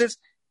 Entonces,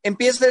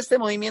 empieza este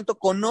movimiento,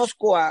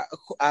 conozco a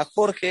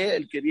Jorge,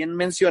 el que bien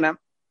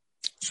menciona,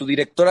 su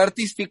director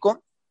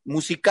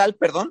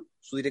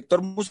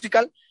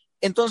musical.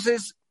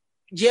 Entonces,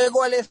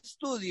 llego al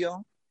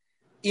estudio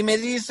y me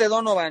dice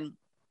Donovan,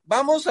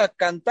 vamos a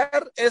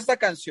cantar esta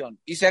canción.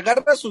 Y se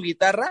agarra su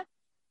guitarra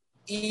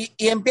y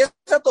empieza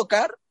a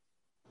tocar,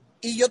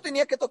 y yo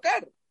tenía que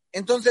tocar.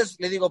 Entonces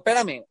le digo,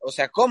 espérame, o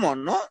sea, ¿cómo,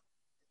 no?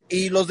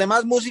 Y los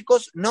demás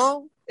músicos,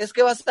 no, es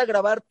que vas a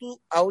grabar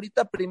tú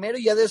ahorita primero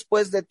y ya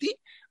después de ti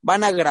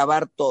van a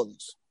grabar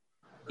todos.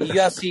 Y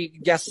yo así,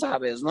 ya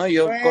sabes, ¿no?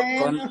 Yo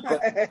Bueno.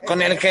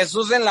 con el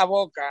Jesús en la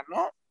boca,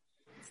 ¿no?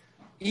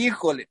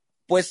 Híjole,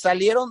 pues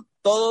salieron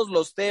todos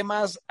los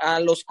temas a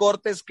los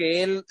cortes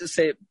que él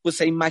se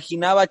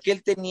imaginaba, que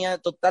él tenía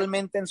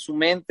totalmente en su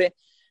mente.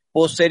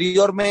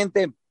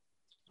 Posteriormente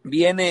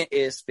viene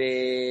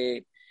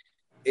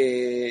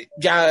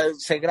ya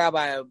se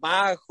graba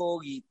bajo,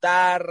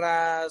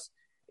 guitarras,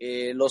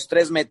 los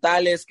tres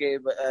metales que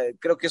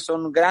creo que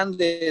son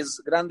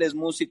grandes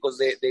músicos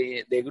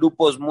de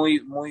grupos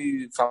muy,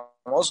 muy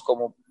famosos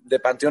como de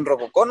Panteón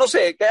Rococó, no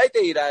sé, ¿qué hay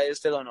te dirá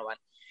Donovan?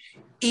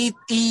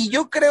 Y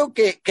yo creo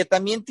que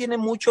también tiene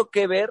mucho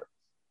que ver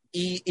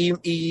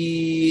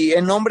y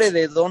en nombre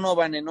de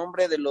Donovan, en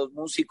nombre de los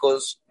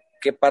músicos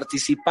que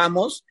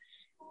participamos,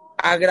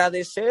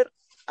 agradecer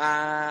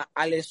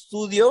al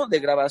estudio de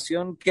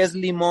grabación que es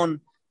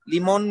Limón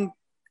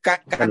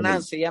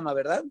Canán se llama,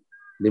 ¿verdad?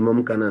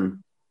 Limón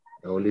Canán.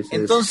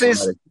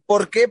 Entonces,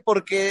 ¿por qué?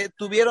 Porque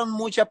tuvieron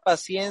mucha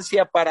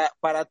paciencia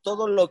para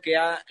todo lo que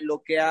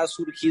ha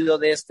surgido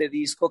de este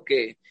disco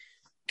que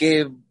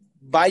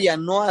vaya,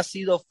 no ha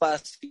sido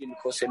fácil,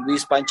 José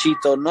Luis,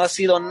 Panchito, no ha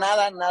sido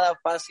nada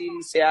fácil,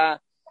 se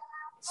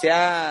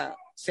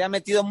ha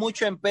metido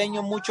mucho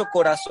empeño, mucho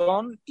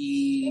corazón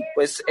y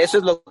pues eso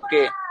es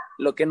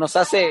lo que nos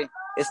hace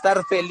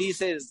estar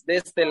felices de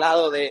este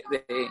lado de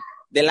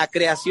la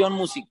creación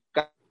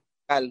musical.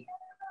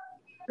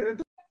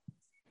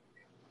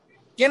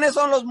 ¿Quiénes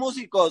son los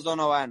músicos,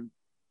 Donovan?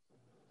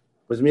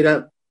 Pues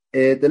mira,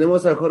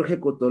 tenemos a Jorge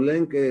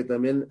Cotolén, que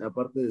también,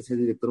 aparte de ser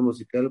director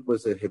musical,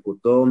 pues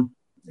ejecutó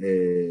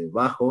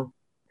bajo,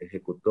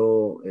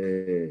 ejecutó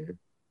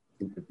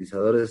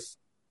sintetizadores,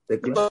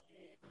 teclas.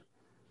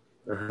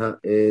 Ajá.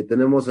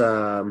 Tenemos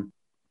a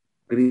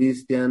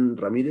Cristian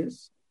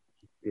Ramírez,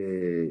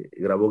 que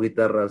grabó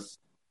guitarras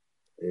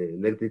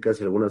eléctricas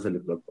y algunas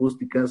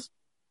electroacústicas.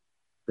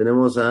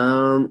 Tenemos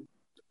a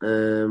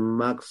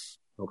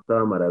Max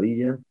Octava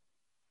Maravilla,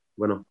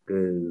 bueno,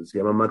 que se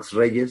llama Max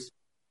Reyes,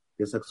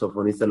 que es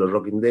saxofonista de los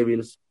Rocking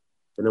Devils.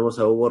 Tenemos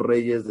a Hugo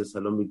Reyes de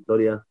Salón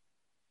Victoria,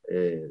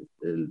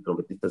 el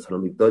trompetista de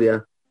Salón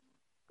Victoria.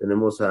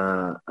 Tenemos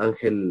a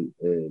Ángel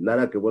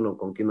Lara, que bueno,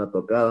 con quien ha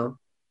tocado.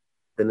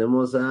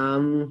 Tenemos a,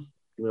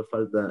 ¿qué me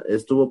falta?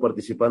 Estuvo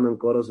participando en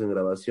coros en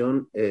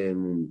grabación,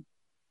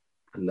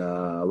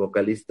 la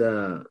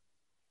vocalista,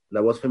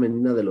 la voz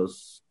femenina de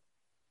los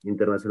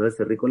Internacionales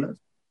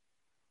Terrícolas.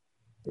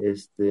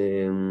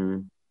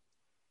 En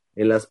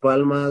Las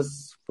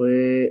Palmas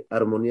fue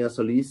Armonía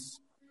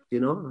Solís, ¿sí,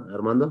 no,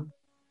 Armando?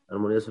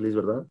 Armonía Solís,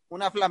 ¿verdad?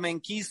 Una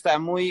flamenquista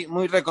muy,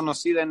 muy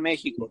reconocida en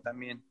México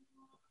también.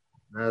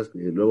 Es que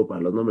luego para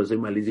los nombres soy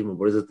malísimo,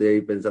 por eso estoy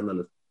ahí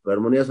pensándolos. Pero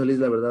Armonía Solís,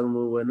 la verdad,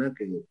 muy buena,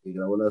 que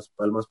grabó Las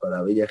Palmas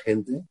para Bella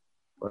Gente,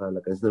 para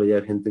la canción de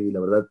Bella Gente, y la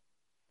verdad,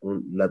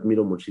 la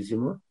admiro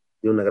muchísimo,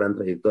 tiene una gran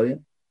trayectoria.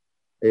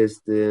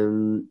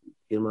 ¿Quién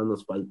más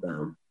nos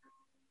falta?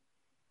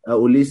 A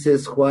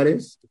Ulises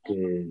Juárez,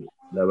 que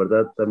la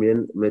verdad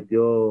también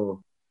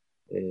metió,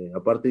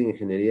 aparte de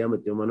ingeniería,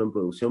 metió mano en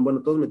producción.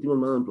 Bueno, todos metimos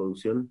mano en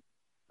producción.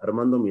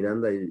 Armando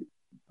Miranda y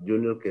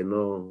Junior, que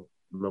no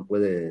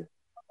puede,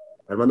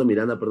 Armando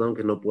Miranda, perdón,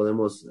 que no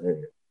podemos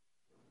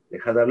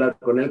dejar de hablar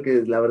con él,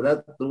 que la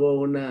verdad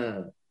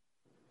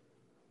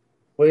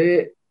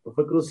fue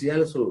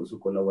crucial su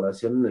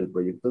colaboración en el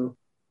proyecto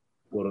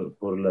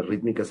por las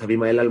rítmicas.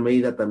 Abimael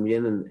Almeida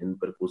también en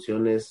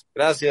percusiones.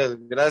 Gracias,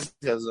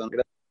 don.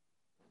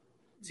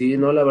 Sí,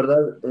 no, la verdad,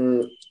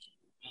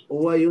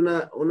 hubo ahí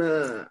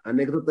una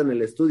anécdota en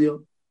el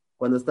estudio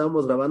cuando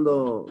estábamos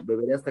grabando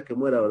Beberé hasta que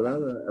muera,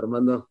 ¿verdad,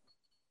 Armando?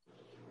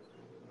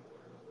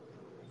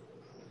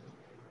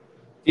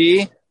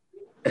 Sí.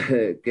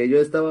 Que yo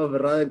estaba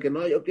aferrado en que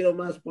no, yo quiero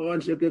más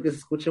punch, yo quiero que se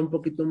escuche un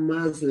poquito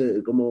más,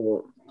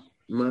 como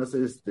más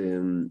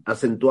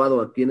acentuado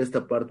aquí en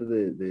esta parte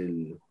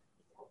del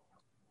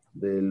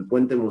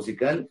puente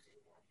musical.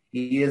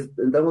 Y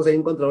entramos ahí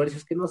en controversia,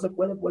 es que no se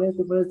puede por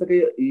esto,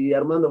 aquello. Y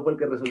Armando fue el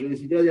que resolvió, y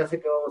dice, yo ya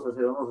sé qué vamos a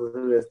hacer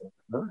esto,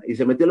 ¿no? Y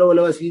se metió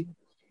luego así,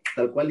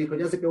 tal cual dijo,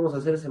 ya sé qué vamos a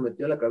hacer, se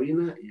metió a la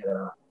cabina y a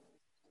grabar.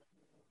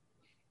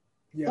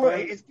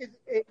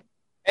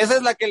 Esa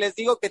es la que les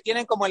digo que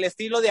tienen como el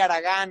estilo de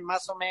Aragán,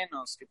 más o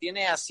menos, que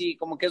tiene así,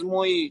 como que es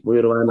muy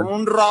urbano, como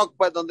un rock,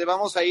 pues donde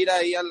vamos a ir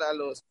ahí a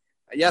los,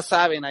 ya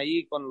saben,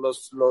 ahí con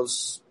los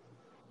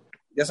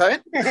 ¿ya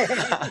saben?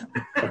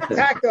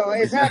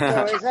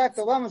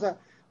 Exacto, vamos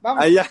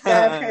allá,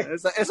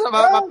 esa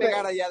va a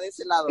pegar allá de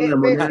ese lado. Pero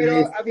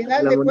a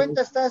final de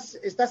cuentas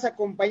estás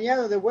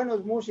acompañado de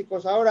buenos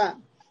músicos. Ahora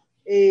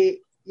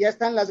ya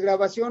están las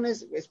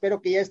grabaciones,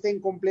 espero que ya estén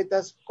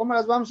completas. ¿Cómo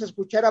las vamos a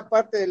escuchar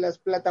aparte de las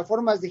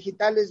plataformas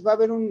digitales? ¿Va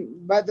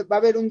a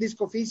haber un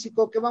disco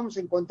físico? ¿Qué vamos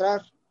a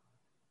encontrar?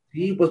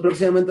 Sí, pues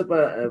próximamente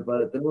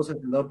tenemos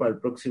agendado para el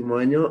próximo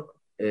año.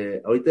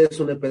 Ahorita es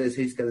un EP de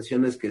 6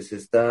 canciones que se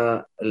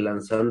está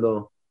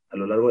lanzando a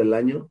lo largo del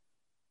año,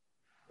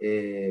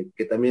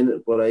 que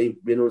también por ahí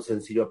viene un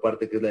sencillo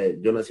aparte que es la de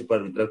Yo Nací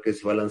para Arbitrar, que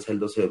se va a lanzar el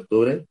 12 de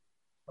octubre.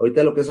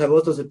 Ahorita lo que es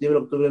agosto, septiembre,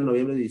 octubre,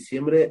 noviembre,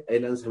 diciembre hay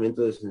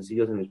lanzamiento de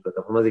sencillos en mis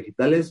plataformas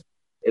digitales.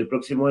 el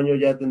próximo año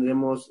ya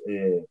tendremos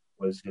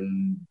pues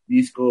el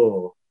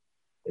disco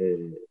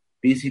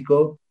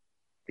físico,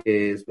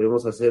 que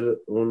esperemos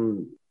hacer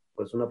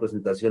pues una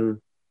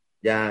presentación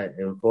ya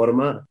en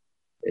forma,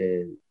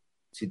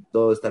 si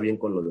todo está bien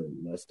con lo de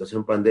la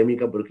situación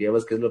pandémica, porque ya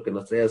ves que es lo que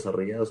nos trae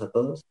desarrollados a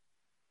todos,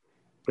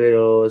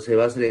 pero se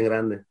va a hacer en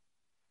grande,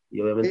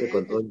 y obviamente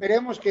con todo.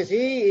 Esperemos que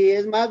sí, y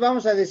es más,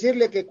 vamos a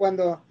decirle que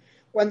cuando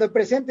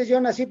presentes Yo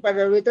Nací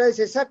para Arbitrar,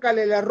 dice,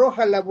 sácale la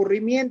roja al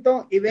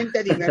aburrimiento y vente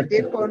a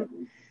divertir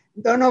con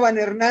Donovan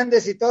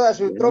Hernández y toda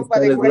su tropa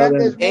de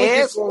grandes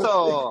músicos.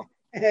 ¡Eso!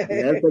 Ya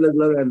está el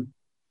eslogan.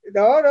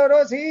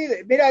 No, sí,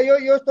 mira,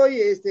 yo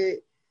estoy,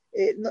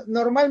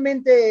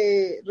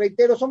 normalmente,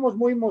 reitero, somos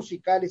muy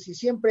musicales y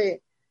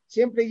siempre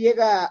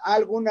llega a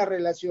alguna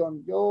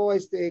relación. Yo,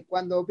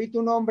 cuando vi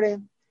tu nombre,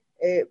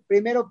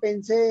 primero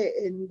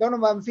pensé en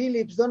Donovan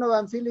Phillips,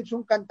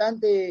 un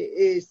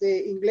cantante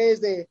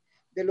inglés de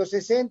los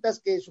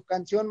 60s, que su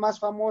canción más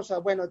famosa,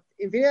 bueno,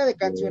 infinidad de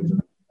canciones,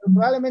 pero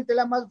probablemente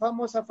la más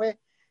famosa fue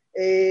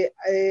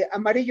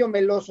Amarillo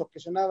Meloso, que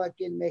sonaba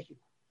aquí en México.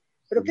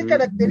 Pero ¿qué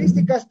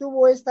características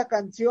tuvo esta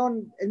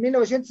canción? En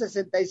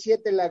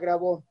 1967 la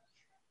grabó.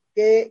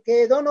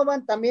 Que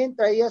Donovan también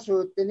tenía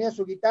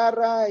su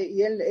guitarra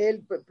y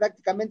él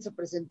prácticamente se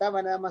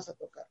presentaba nada más a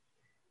tocar.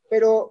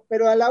 Pero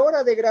a la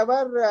hora de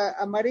grabar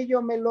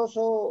Amarillo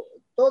Meloso,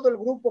 todo el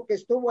grupo que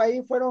estuvo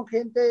ahí fueron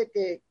gente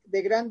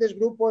de grandes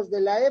grupos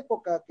de la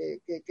época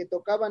que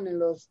tocaban en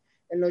los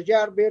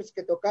Yardbirds,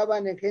 que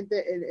tocaban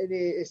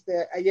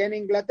allá en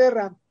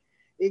Inglaterra.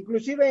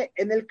 Inclusive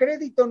en el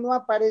crédito no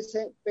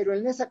aparece, pero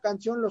en esa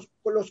canción los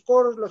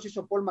coros los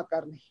hizo Paul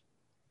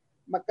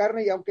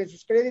McCartney, aunque en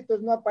sus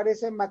créditos no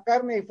aparece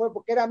McCartney, fue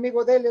porque era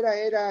amigo de él,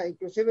 era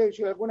inclusive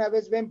si alguna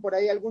vez ven por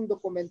ahí algún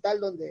documental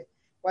donde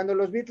cuando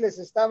los Beatles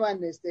estaban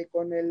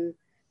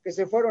que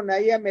se fueron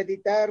ahí a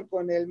meditar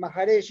con el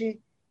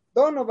Maharishi,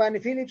 Donovan y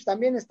Phillips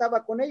también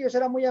estaba con ellos,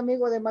 era muy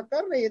amigo de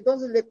McCartney,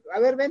 entonces a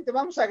ver, vente,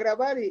 vamos a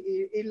grabar,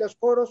 y los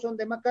coros son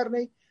de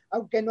McCartney,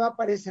 aunque no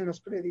aparecen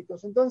los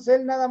créditos. Entonces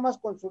él nada más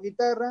con su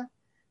guitarra,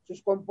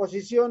 sus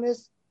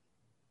composiciones,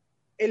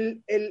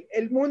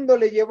 el mundo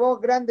le llevó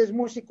grandes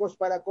músicos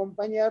para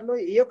acompañarlo,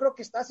 y yo creo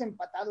que estás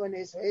empatado en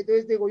eso.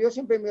 Entonces digo, yo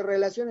siempre mis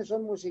relaciones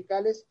son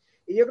musicales,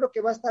 y yo creo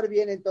que va a estar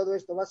bien en todo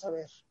esto, vas a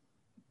ver.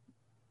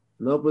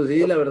 No, pues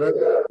sí, la verdad,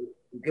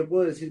 ¿qué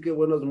puedo decir? Que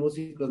buenos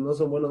músicos, no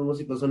son buenos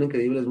músicos, son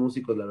increíbles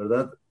músicos, la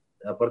verdad,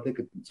 aparte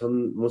que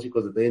son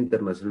músicos de talla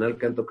internacional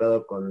que han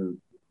tocado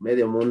con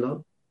medio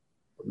mundo,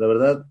 la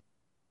verdad,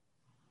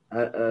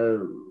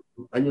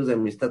 años de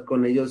amistad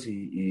con ellos,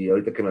 y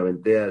ahorita que me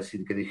aventé a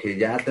decir que dije,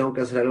 ya tengo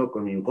que hacer algo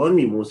con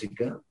mi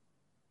música,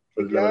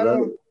 pues Sí, la claro.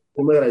 verdad,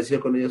 estoy muy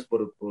agradecido con ellos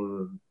por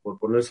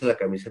ponerse la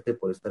camiseta y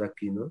por estar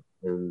aquí, ¿no?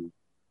 En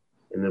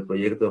el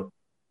proyecto,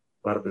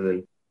 parte de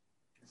él.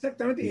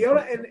 Exactamente, y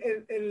ahora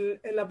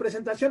en la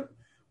presentación,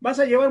 ¿vas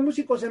a llevar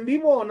músicos en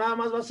vivo o nada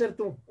más va a ser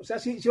tú? O sea,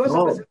 si vas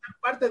a presentar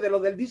parte de lo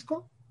del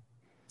disco.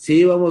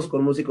 Sí, vamos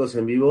con músicos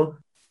en vivo.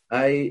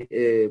 Hay,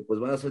 pues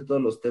van a ser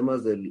todos los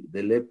temas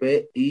del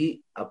EP,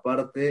 y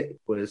aparte,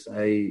 pues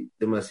hay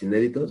temas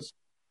inéditos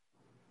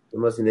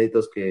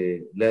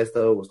que le ha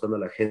estado gustando a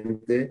la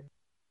gente,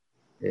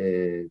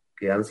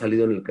 que han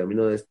salido en el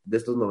camino de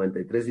estos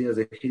 93 días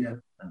de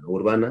gira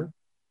urbana.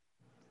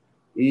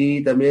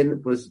 Y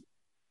también, pues,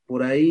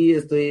 por ahí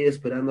estoy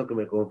esperando que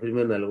me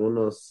confirmen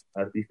algunos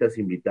artistas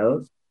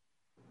invitados.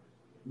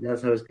 Ya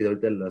sabes que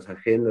ahorita las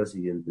agendas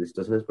y entre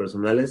situaciones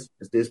personales,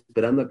 estoy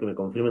esperando a que me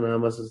confirmen nada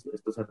más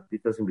estos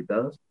artistas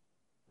invitados.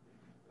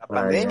 La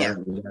pandemia.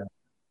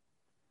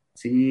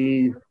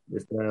 Sí,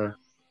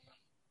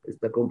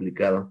 está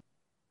complicado.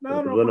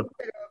 No, Pues bueno.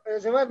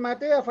 Pero se va,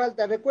 Mateo,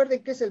 falta.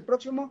 Recuerden que es el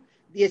próximo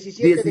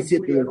 17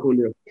 de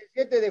julio.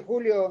 17 de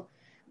julio.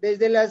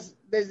 Desde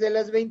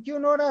las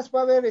 21 horas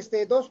va a haber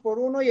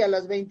 2x1, y a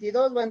las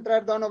 22 va a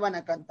entrar Donovan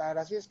a cantar.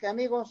 Así es que,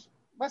 amigos,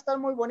 va a estar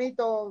muy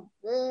bonito.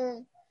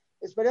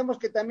 Esperemos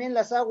que también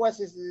las aguas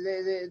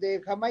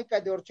de Jamaica,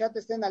 de horchata,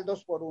 estén al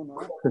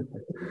 2x1.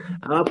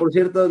 Por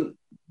cierto,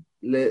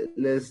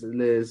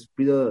 les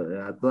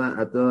pido a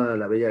toda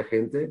la bella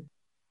gente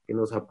que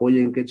nos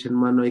apoyen, que echen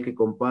mano y que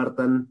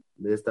compartan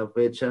de esta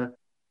fecha.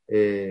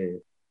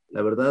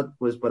 La verdad,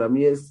 pues para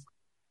mí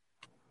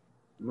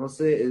no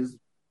sé,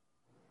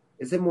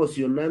 es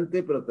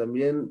emocionante, pero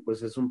también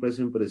pues es un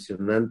precio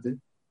impresionante.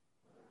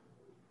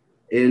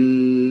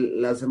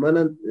 El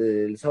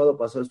sábado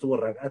pasado estuvo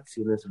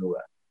Ragazzi en ese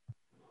lugar.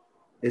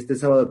 Este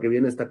sábado que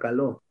viene está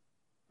Caló.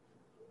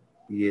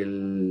 Y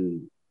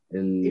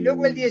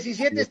luego el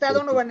 17 está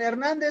Donovan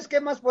Hernández.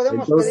 ¿Qué más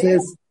podemos pedir?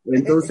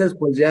 Entonces,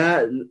 pues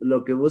ya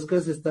lo que busco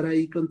es estar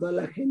ahí con toda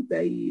la gente,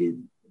 ahí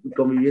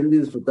conviviendo y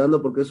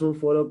disfrutando, porque es un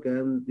foro que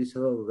han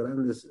pisado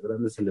grandes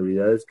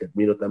celebridades que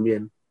admiro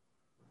también.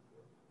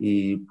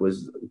 Y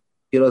pues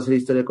quiero hacer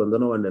historia con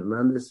Donovan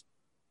Hernández.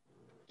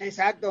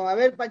 Exacto. A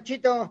ver,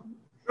 Panchito.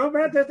 No,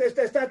 espérate,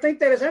 está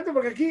interesante,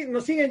 porque aquí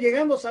nos siguen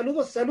llegando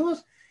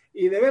saludos,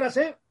 y de veras,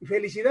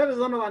 felicidades,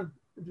 Donovan,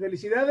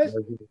 felicidades.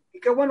 Gracias. Y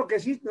qué bueno que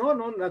sí, no,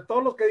 a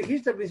todos los que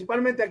dijiste,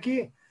 principalmente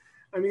aquí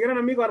a mi gran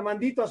amigo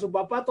Armandito, a su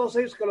papá, a todos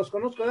ellos que los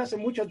conozco desde hace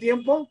mucho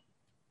tiempo.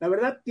 La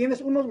verdad,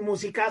 tienes unos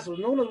musicazos,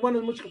 no unos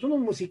buenos músicos, unos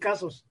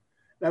musicazos,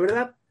 la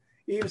verdad.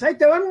 Y pues ahí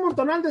te van un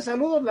montonal de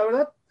saludos, la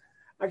verdad.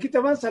 Aquí te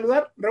van a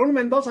saludar Raúl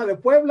Mendoza de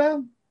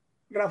Puebla,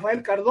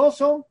 Rafael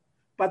Cardoso,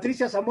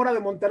 Patricia Zamora de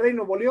Monterrey,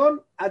 Nuevo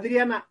León,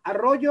 Adriana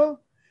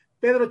Arroyo,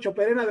 Pedro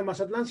Choperena de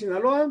Mazatlán,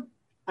 Sinaloa,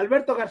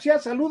 Alberto García,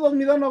 saludos,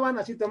 mi Donovan,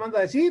 así te manda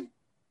a decir.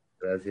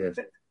 Gracias.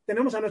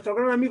 Tenemos a nuestro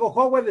gran amigo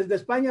Howard desde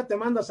España, te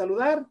manda a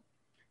saludar.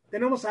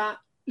 Tenemos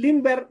a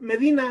Limber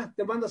Medina,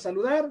 te manda a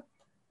saludar.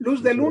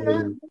 Luz de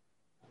Luna,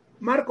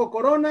 Marco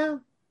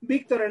Corona,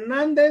 Víctor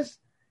Hernández,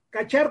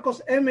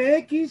 Cacharcos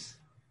MX,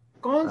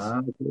 Cons,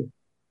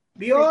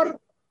 Bior.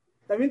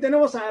 También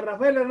tenemos a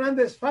Rafael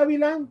Hernández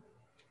Fávila.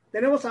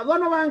 Tenemos a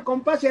Donovan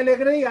con paz y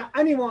alegría.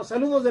 Ánimo,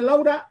 saludos de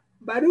Laura,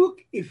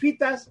 Baruch y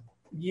Fitas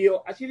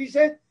Gio. Así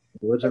dice.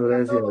 Muchas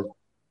gracias.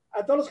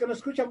 A todos los que nos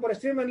escuchan por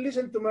stream en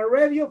Listen to My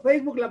Radio,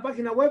 Facebook, la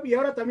página web y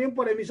ahora también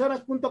por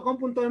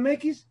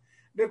emisoras.com.mx.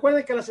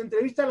 Recuerden que las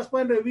entrevistas las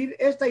pueden revivir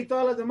esta y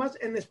todas las demás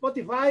en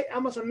Spotify,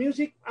 Amazon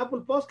Music,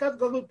 Apple Podcast,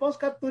 Google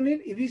Podcast,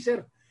 TuneIn y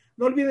Deezer.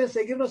 No olviden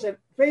seguirnos en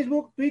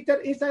Facebook,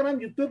 Twitter, Instagram,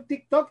 YouTube,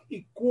 TikTok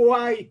y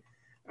Kwai.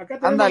 Acá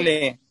tenemos,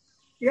 ándale.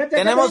 Fíjate,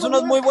 tenemos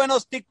unos muy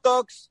buenos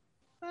TikToks.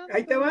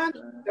 Ahí te van.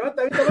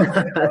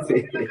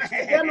 Sí.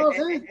 Castellanos,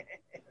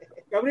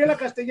 Gabriela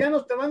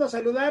Castellanos te manda a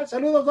saludar.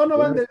 Saludos,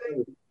 Donovan,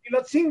 desde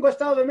Pilotzingo,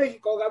 Estado de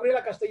México.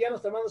 Gabriela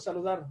Castellanos te manda a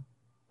saludar.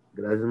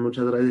 Gracias,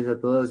 muchas gracias a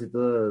todas y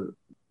todas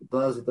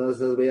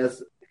esas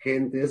bellas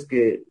gentes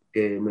que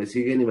me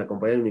siguen y me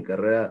acompañan en mi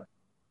carrera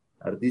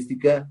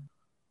artística.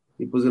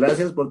 Y pues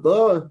gracias por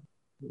todo.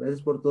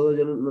 Gracias por todo.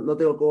 Yo no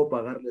tengo cómo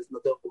pagarles,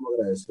 no tengo cómo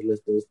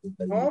agradecerles todo esto.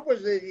 No,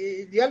 pues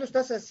ya lo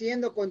estás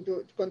haciendo con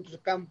tus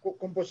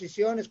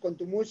composiciones, con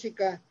tu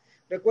música.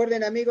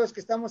 Recuerden, amigos,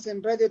 que estamos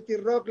en Radio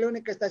T-Rock, la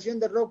única estación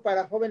de rock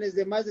para jóvenes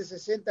de más de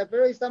 60,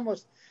 pero hoy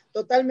estamos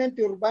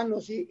totalmente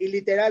urbanos y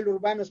literal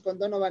urbanos con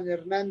Donovan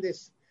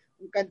Hernández,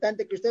 un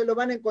cantante que ustedes lo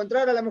van a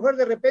encontrar, a lo mejor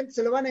de repente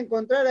se lo van a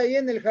encontrar ahí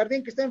en el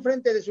jardín que está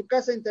enfrente de su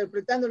casa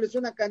interpretándoles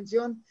una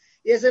canción,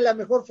 y esa es la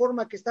mejor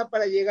forma que está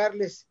para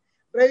llegarles.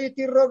 Radio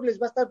T-Rock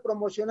les va a estar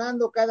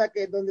promocionando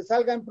donde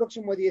salgan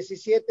próximo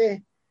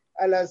 17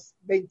 a las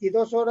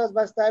 22 horas,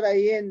 va a estar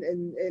ahí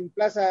en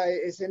Plaza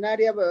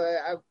Escenaria.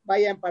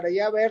 Vayan para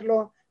allá a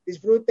verlo,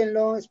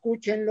 disfrútenlo,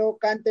 escúchenlo,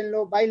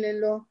 cántenlo,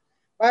 bailenlo.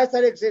 Va a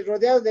estar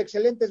rodeado de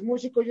excelentes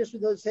músicos. Yo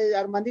sé,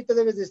 Armandito,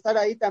 debes de estar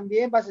ahí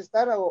también, vas a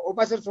estar o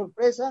va a ser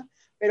sorpresa,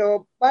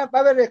 pero va a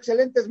haber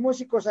excelentes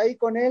músicos ahí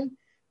con él.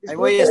 Ahí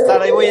voy a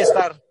estar.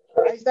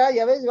 Ahí está,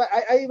 ya ves,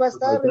 ahí va a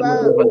estar,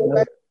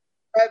 va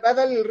a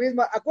darle el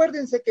ritmo.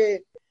 Acuérdense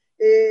que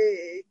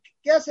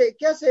 ¿qué hace?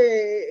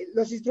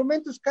 Los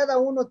instrumentos, cada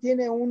uno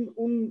tiene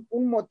un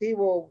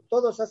motivo,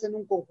 todos hacen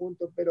un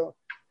conjunto, pero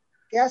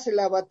 ¿qué hace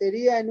la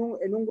batería en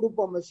un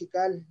grupo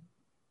musical?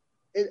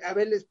 A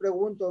ver, les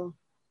pregunto.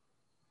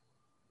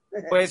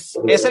 Pues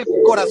es el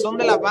corazón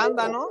de la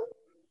banda, ¿no?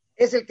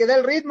 Es el que da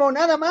el ritmo,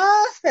 nada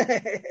más.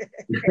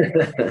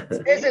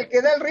 Es el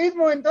que da el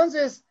ritmo,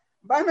 entonces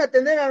van a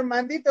tener a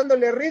Armandito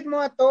dándole ritmo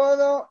a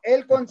todo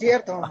el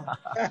concierto.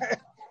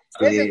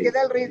 Sí. Es el que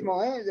da el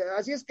ritmo, ¿eh?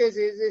 Así es que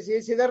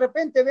si de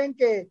repente ven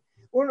que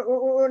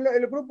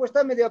el grupo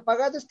está medio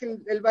apagado, es que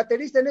el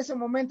baterista en ese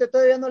momento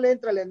todavía no le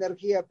entra la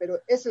energía,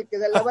 pero es el que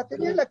da, la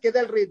batería es la que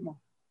da el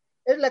ritmo,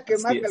 es la que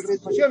marca el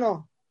ritmo, ¿sí o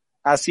no?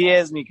 Así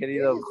es, mi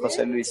querido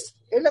José Luis.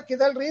 Es la que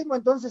da el ritmo,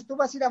 entonces tú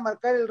vas a ir a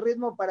marcar el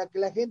ritmo para que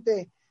la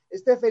gente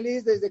esté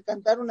feliz desde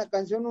cantar una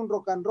canción, un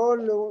rock and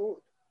roll,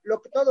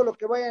 todo lo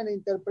que vayan a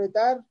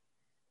interpretar.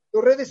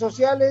 Tus redes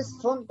sociales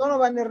son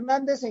Donovan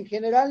Hernández en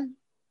general.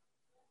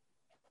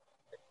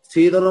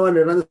 Sí, Donovan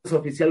Hernández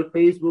oficial,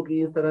 Facebook,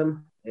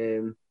 Instagram,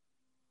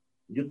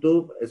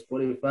 YouTube,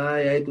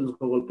 Spotify, iTunes,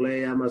 Google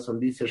Play, Amazon,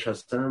 Deezer,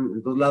 Shazam,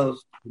 en todos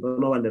lados,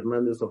 Donovan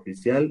Hernández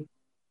oficial.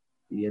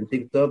 Y en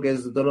TikTok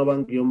es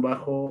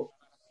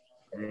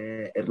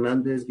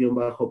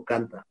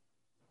Donovan-Hernández-Canta.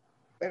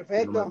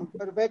 Perfecto.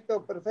 Pues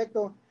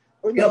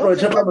quiero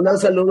aprovechar para mandar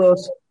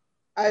saludos.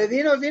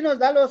 Dinos,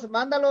 dalos,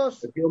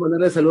 mándalos. Quiero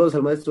mandarle saludos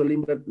al maestro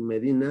Limber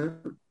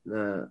Medina,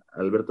 a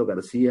Alberto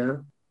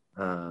García,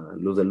 a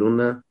Luz de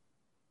Luna,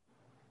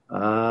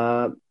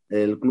 a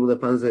el club de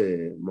fans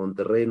de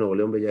Monterrey, Nuevo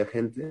León, Bella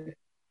Gente,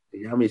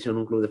 que ya me hicieron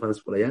un club de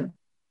fans por allá.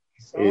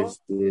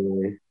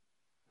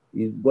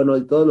 Y bueno,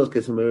 y todos los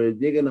que se me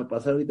lleguen a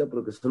pasar ahorita,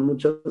 porque son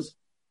muchos,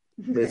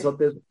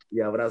 besotes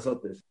y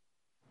abrazotes.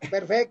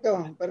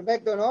 Perfecto,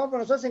 ¿no? Pues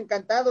nosotros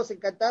encantados.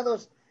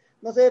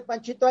 No sé,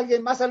 Panchito,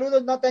 ¿alguien más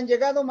saludos? ¿No te han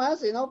llegado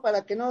más? ¿No?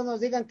 Para que no nos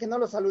digan que no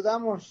los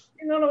saludamos.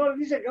 No,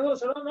 dice que no los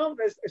saludamos,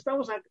 no,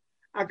 estamos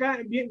acá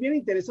bien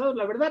interesados.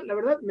 La verdad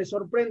me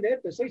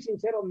sorprende, te soy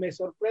sincero, me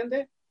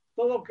sorprende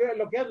todo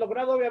lo que has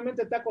logrado.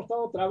 Obviamente te ha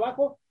costado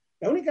trabajo.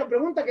 La única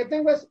pregunta que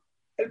tengo es,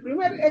 ¿el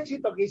primer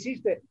éxito que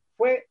hiciste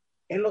fue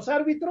en Los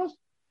Árbitros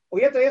o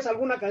ya traías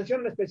alguna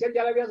canción en especial,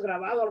 ya la habías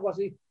grabado, algo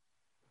así?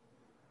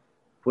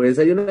 Pues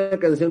hay una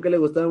canción que le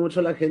gustaba mucho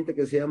a la gente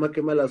que se llama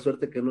Qué mala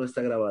suerte que no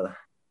está grabada.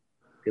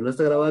 que no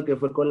está grabada, que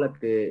fue con la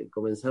que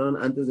comenzaron,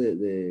 antes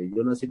de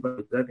Yo Nací para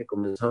Arbitrar, que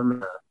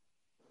comenzaron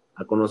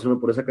a conocerme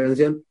por esa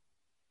canción.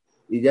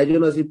 Y ya Yo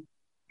Nací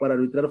para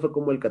Arbitrar fue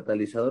como el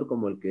catalizador,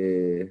 como el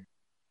que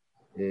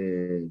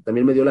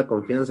también me dio la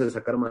confianza de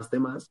sacar más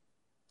temas.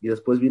 Y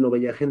después vino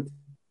Bella Gente.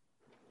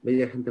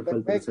 Bella Gente fue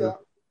el tercero.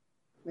 Perfecto.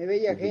 Mi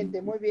bella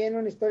gente, muy bien,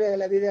 una historia de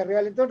la vida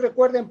real. Entonces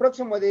recuerden,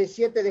 próximo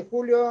 17 de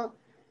julio,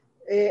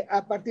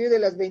 a partir de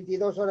las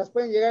 22 horas.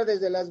 Pueden llegar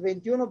desde las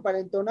 21 para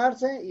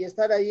entonarse y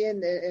estar ahí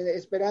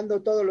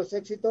esperando todos los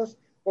éxitos,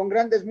 con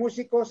grandes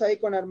músicos, ahí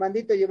con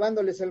Armandito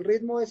llevándoles el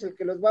ritmo, es el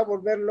que los va a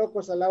volver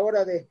locos a la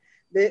hora de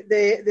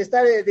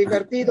estar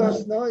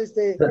divertidos, ¿no?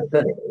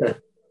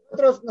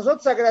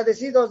 Nosotros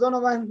agradecidos,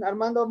 Donovan,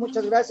 Armando,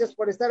 muchas gracias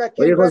por estar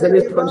aquí. Oye, José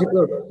Luis,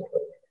 Panchito,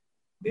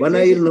 ¿van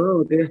a ir, no?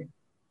 ¿O qué?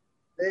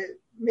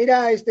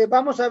 Mira,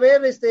 vamos a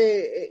ver,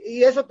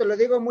 y eso te lo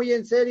digo muy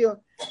en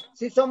serio,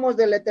 sí somos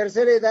de la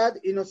tercera edad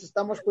y nos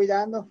estamos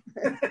cuidando.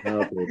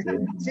 Ah, okay,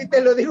 sí. Sí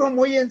te lo digo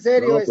muy en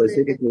serio. No, pues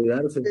sí hay que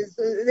cuidarse.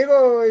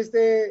 Digo,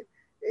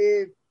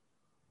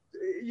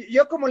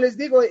 yo como les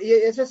digo, y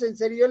eso es en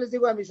serio, yo les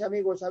digo a mis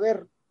amigos, a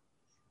ver,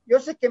 yo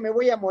sé que me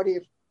voy a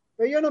morir,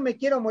 pero yo no me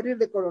quiero morir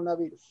de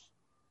coronavirus.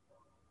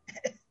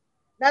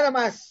 Nada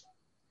más.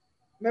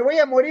 Me voy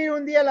a morir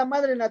un día, la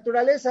madre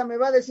naturaleza me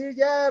va a decir,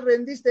 ya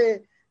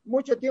rendiste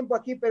mucho tiempo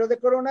aquí, pero de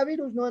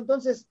coronavirus no.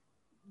 Entonces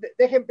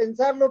dejen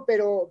pensarlo,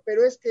 pero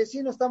es que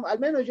sí no estamos, al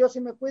menos yo sí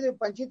me cuido,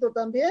 Panchito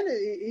también,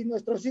 y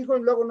nuestros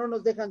hijos luego no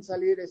nos dejan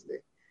salir,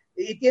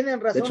 y tienen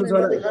razón de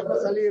no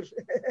dejarnos salir.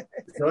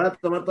 Se van a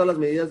tomar todas las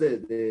medidas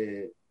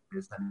de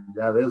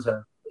sanidad, o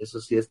sea, eso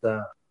sí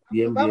está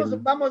bien.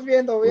 Vamos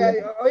viendo,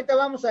 ahorita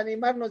vamos a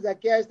animarnos de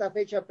aquí a esta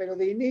fecha, pero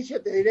de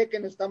inicio te diré que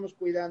nos estamos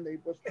cuidando, y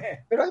pues,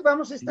 pero ahí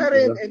vamos a estar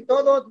en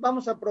todo,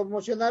 vamos a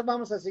promocionar,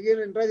 vamos a seguir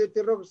en Radio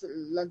T-Rock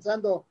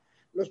lanzando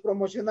los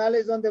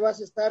promocionales, dónde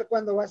vas a estar,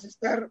 cuándo vas a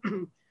estar,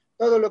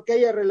 todo lo que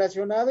haya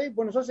relacionado, y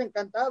pues nosotros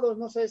encantados,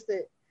 no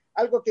sé,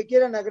 algo que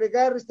quieran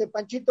agregar,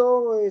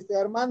 Panchito,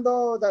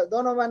 Armando,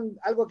 Donovan,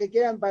 algo que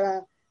quieran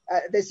para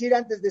decir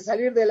antes de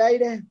salir del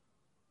aire.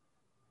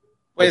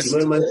 Pues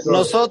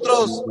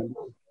nosotros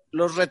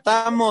los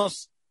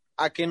retamos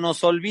a que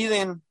nos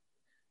olviden,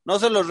 no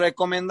se los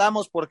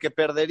recomendamos porque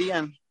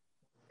perderían.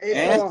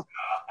 Eso,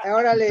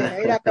 órale,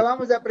 mira,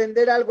 acabamos de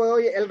aprender algo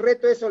hoy, el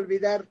reto es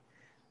olvidar,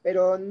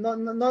 pero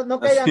no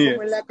caigan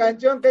como en la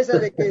canción que esa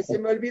de que se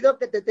me olvidó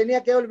que te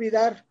tenía que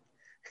olvidar.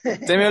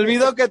 Se me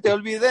olvidó que te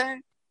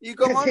olvidé, y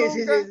como sí,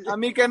 a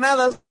mí que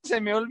nada se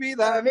me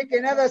olvida. A mí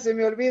que nada se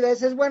me olvida,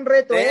 ese es buen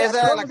reto.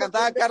 Esa la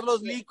cantaba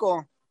Carlos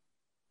Lico.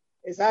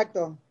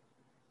 Exacto.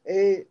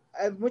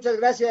 Muchas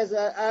gracias.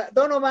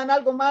 Donovan,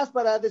 ¿algo más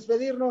para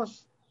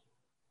despedirnos?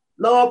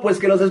 No, pues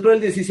que los espero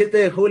el 17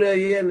 de julio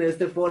ahí en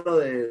este foro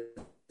de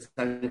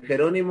San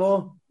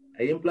Jerónimo,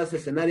 ahí en Plaza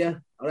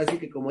Escenaria. Ahora sí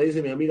que, como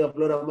dice mi amiga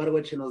Flora Amargo,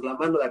 échenos la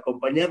mano de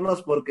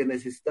acompañarnos porque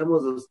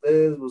necesitamos de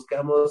ustedes,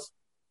 buscamos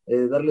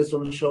darles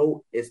un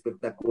show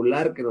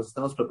espectacular que nos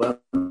estamos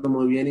preparando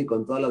muy bien y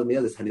con todas las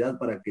medidas de sanidad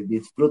para que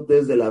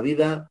disfrutes de la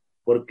vida.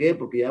 ¿Por qué?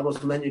 Porque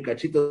llevamos un año y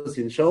cachito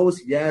sin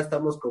shows y ya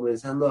estamos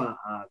comenzando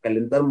a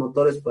calentar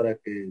motores para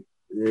que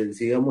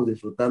sigamos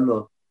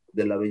disfrutando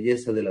de la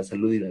belleza, de la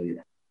salud y la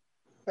vida.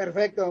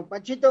 Perfecto.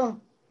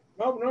 Panchito.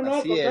 No,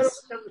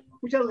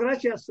 muchas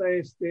gracias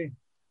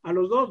a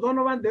los dos,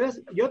 Donovan.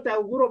 Yo te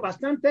auguro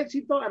bastante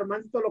éxito.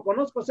 Armandito lo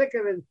conozco, sé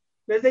que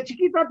desde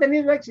chiquito ha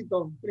tenido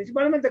éxito,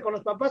 principalmente con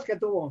los papás que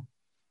tuvo,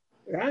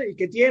 ¿verdad? Y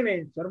que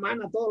tiene, su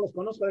hermana, todos los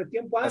conozco de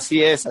tiempo.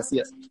 Así es.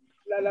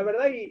 La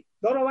verdad, y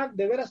Donovan,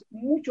 de veras,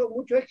 mucho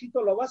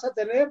éxito lo vas a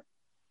tener,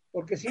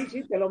 porque sí,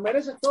 te lo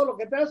mereces todo lo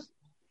que te has,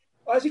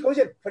 ahora sí, como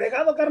dice,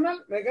 fregado,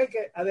 carnal, venga,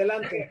 que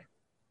adelante.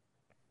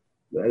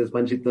 Gracias,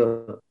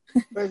 Panchito.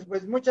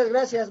 Pues muchas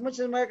gracias,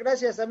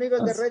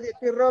 amigos de Radio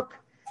T-Rock.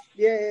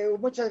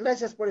 Muchas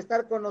gracias por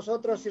estar con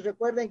nosotros, y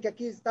recuerden que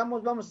aquí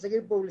estamos, vamos a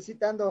seguir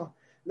publicitando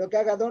lo que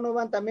haga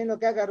Donovan, también lo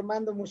que haga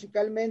Armando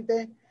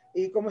musicalmente,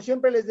 y como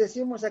siempre les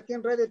decimos aquí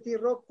en Radio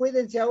T-Rock,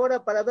 cuídense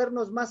ahora para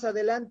vernos más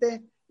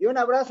adelante, y un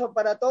abrazo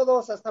para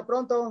todos, hasta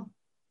pronto.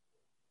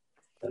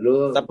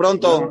 Saludos.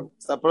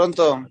 Hasta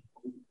pronto.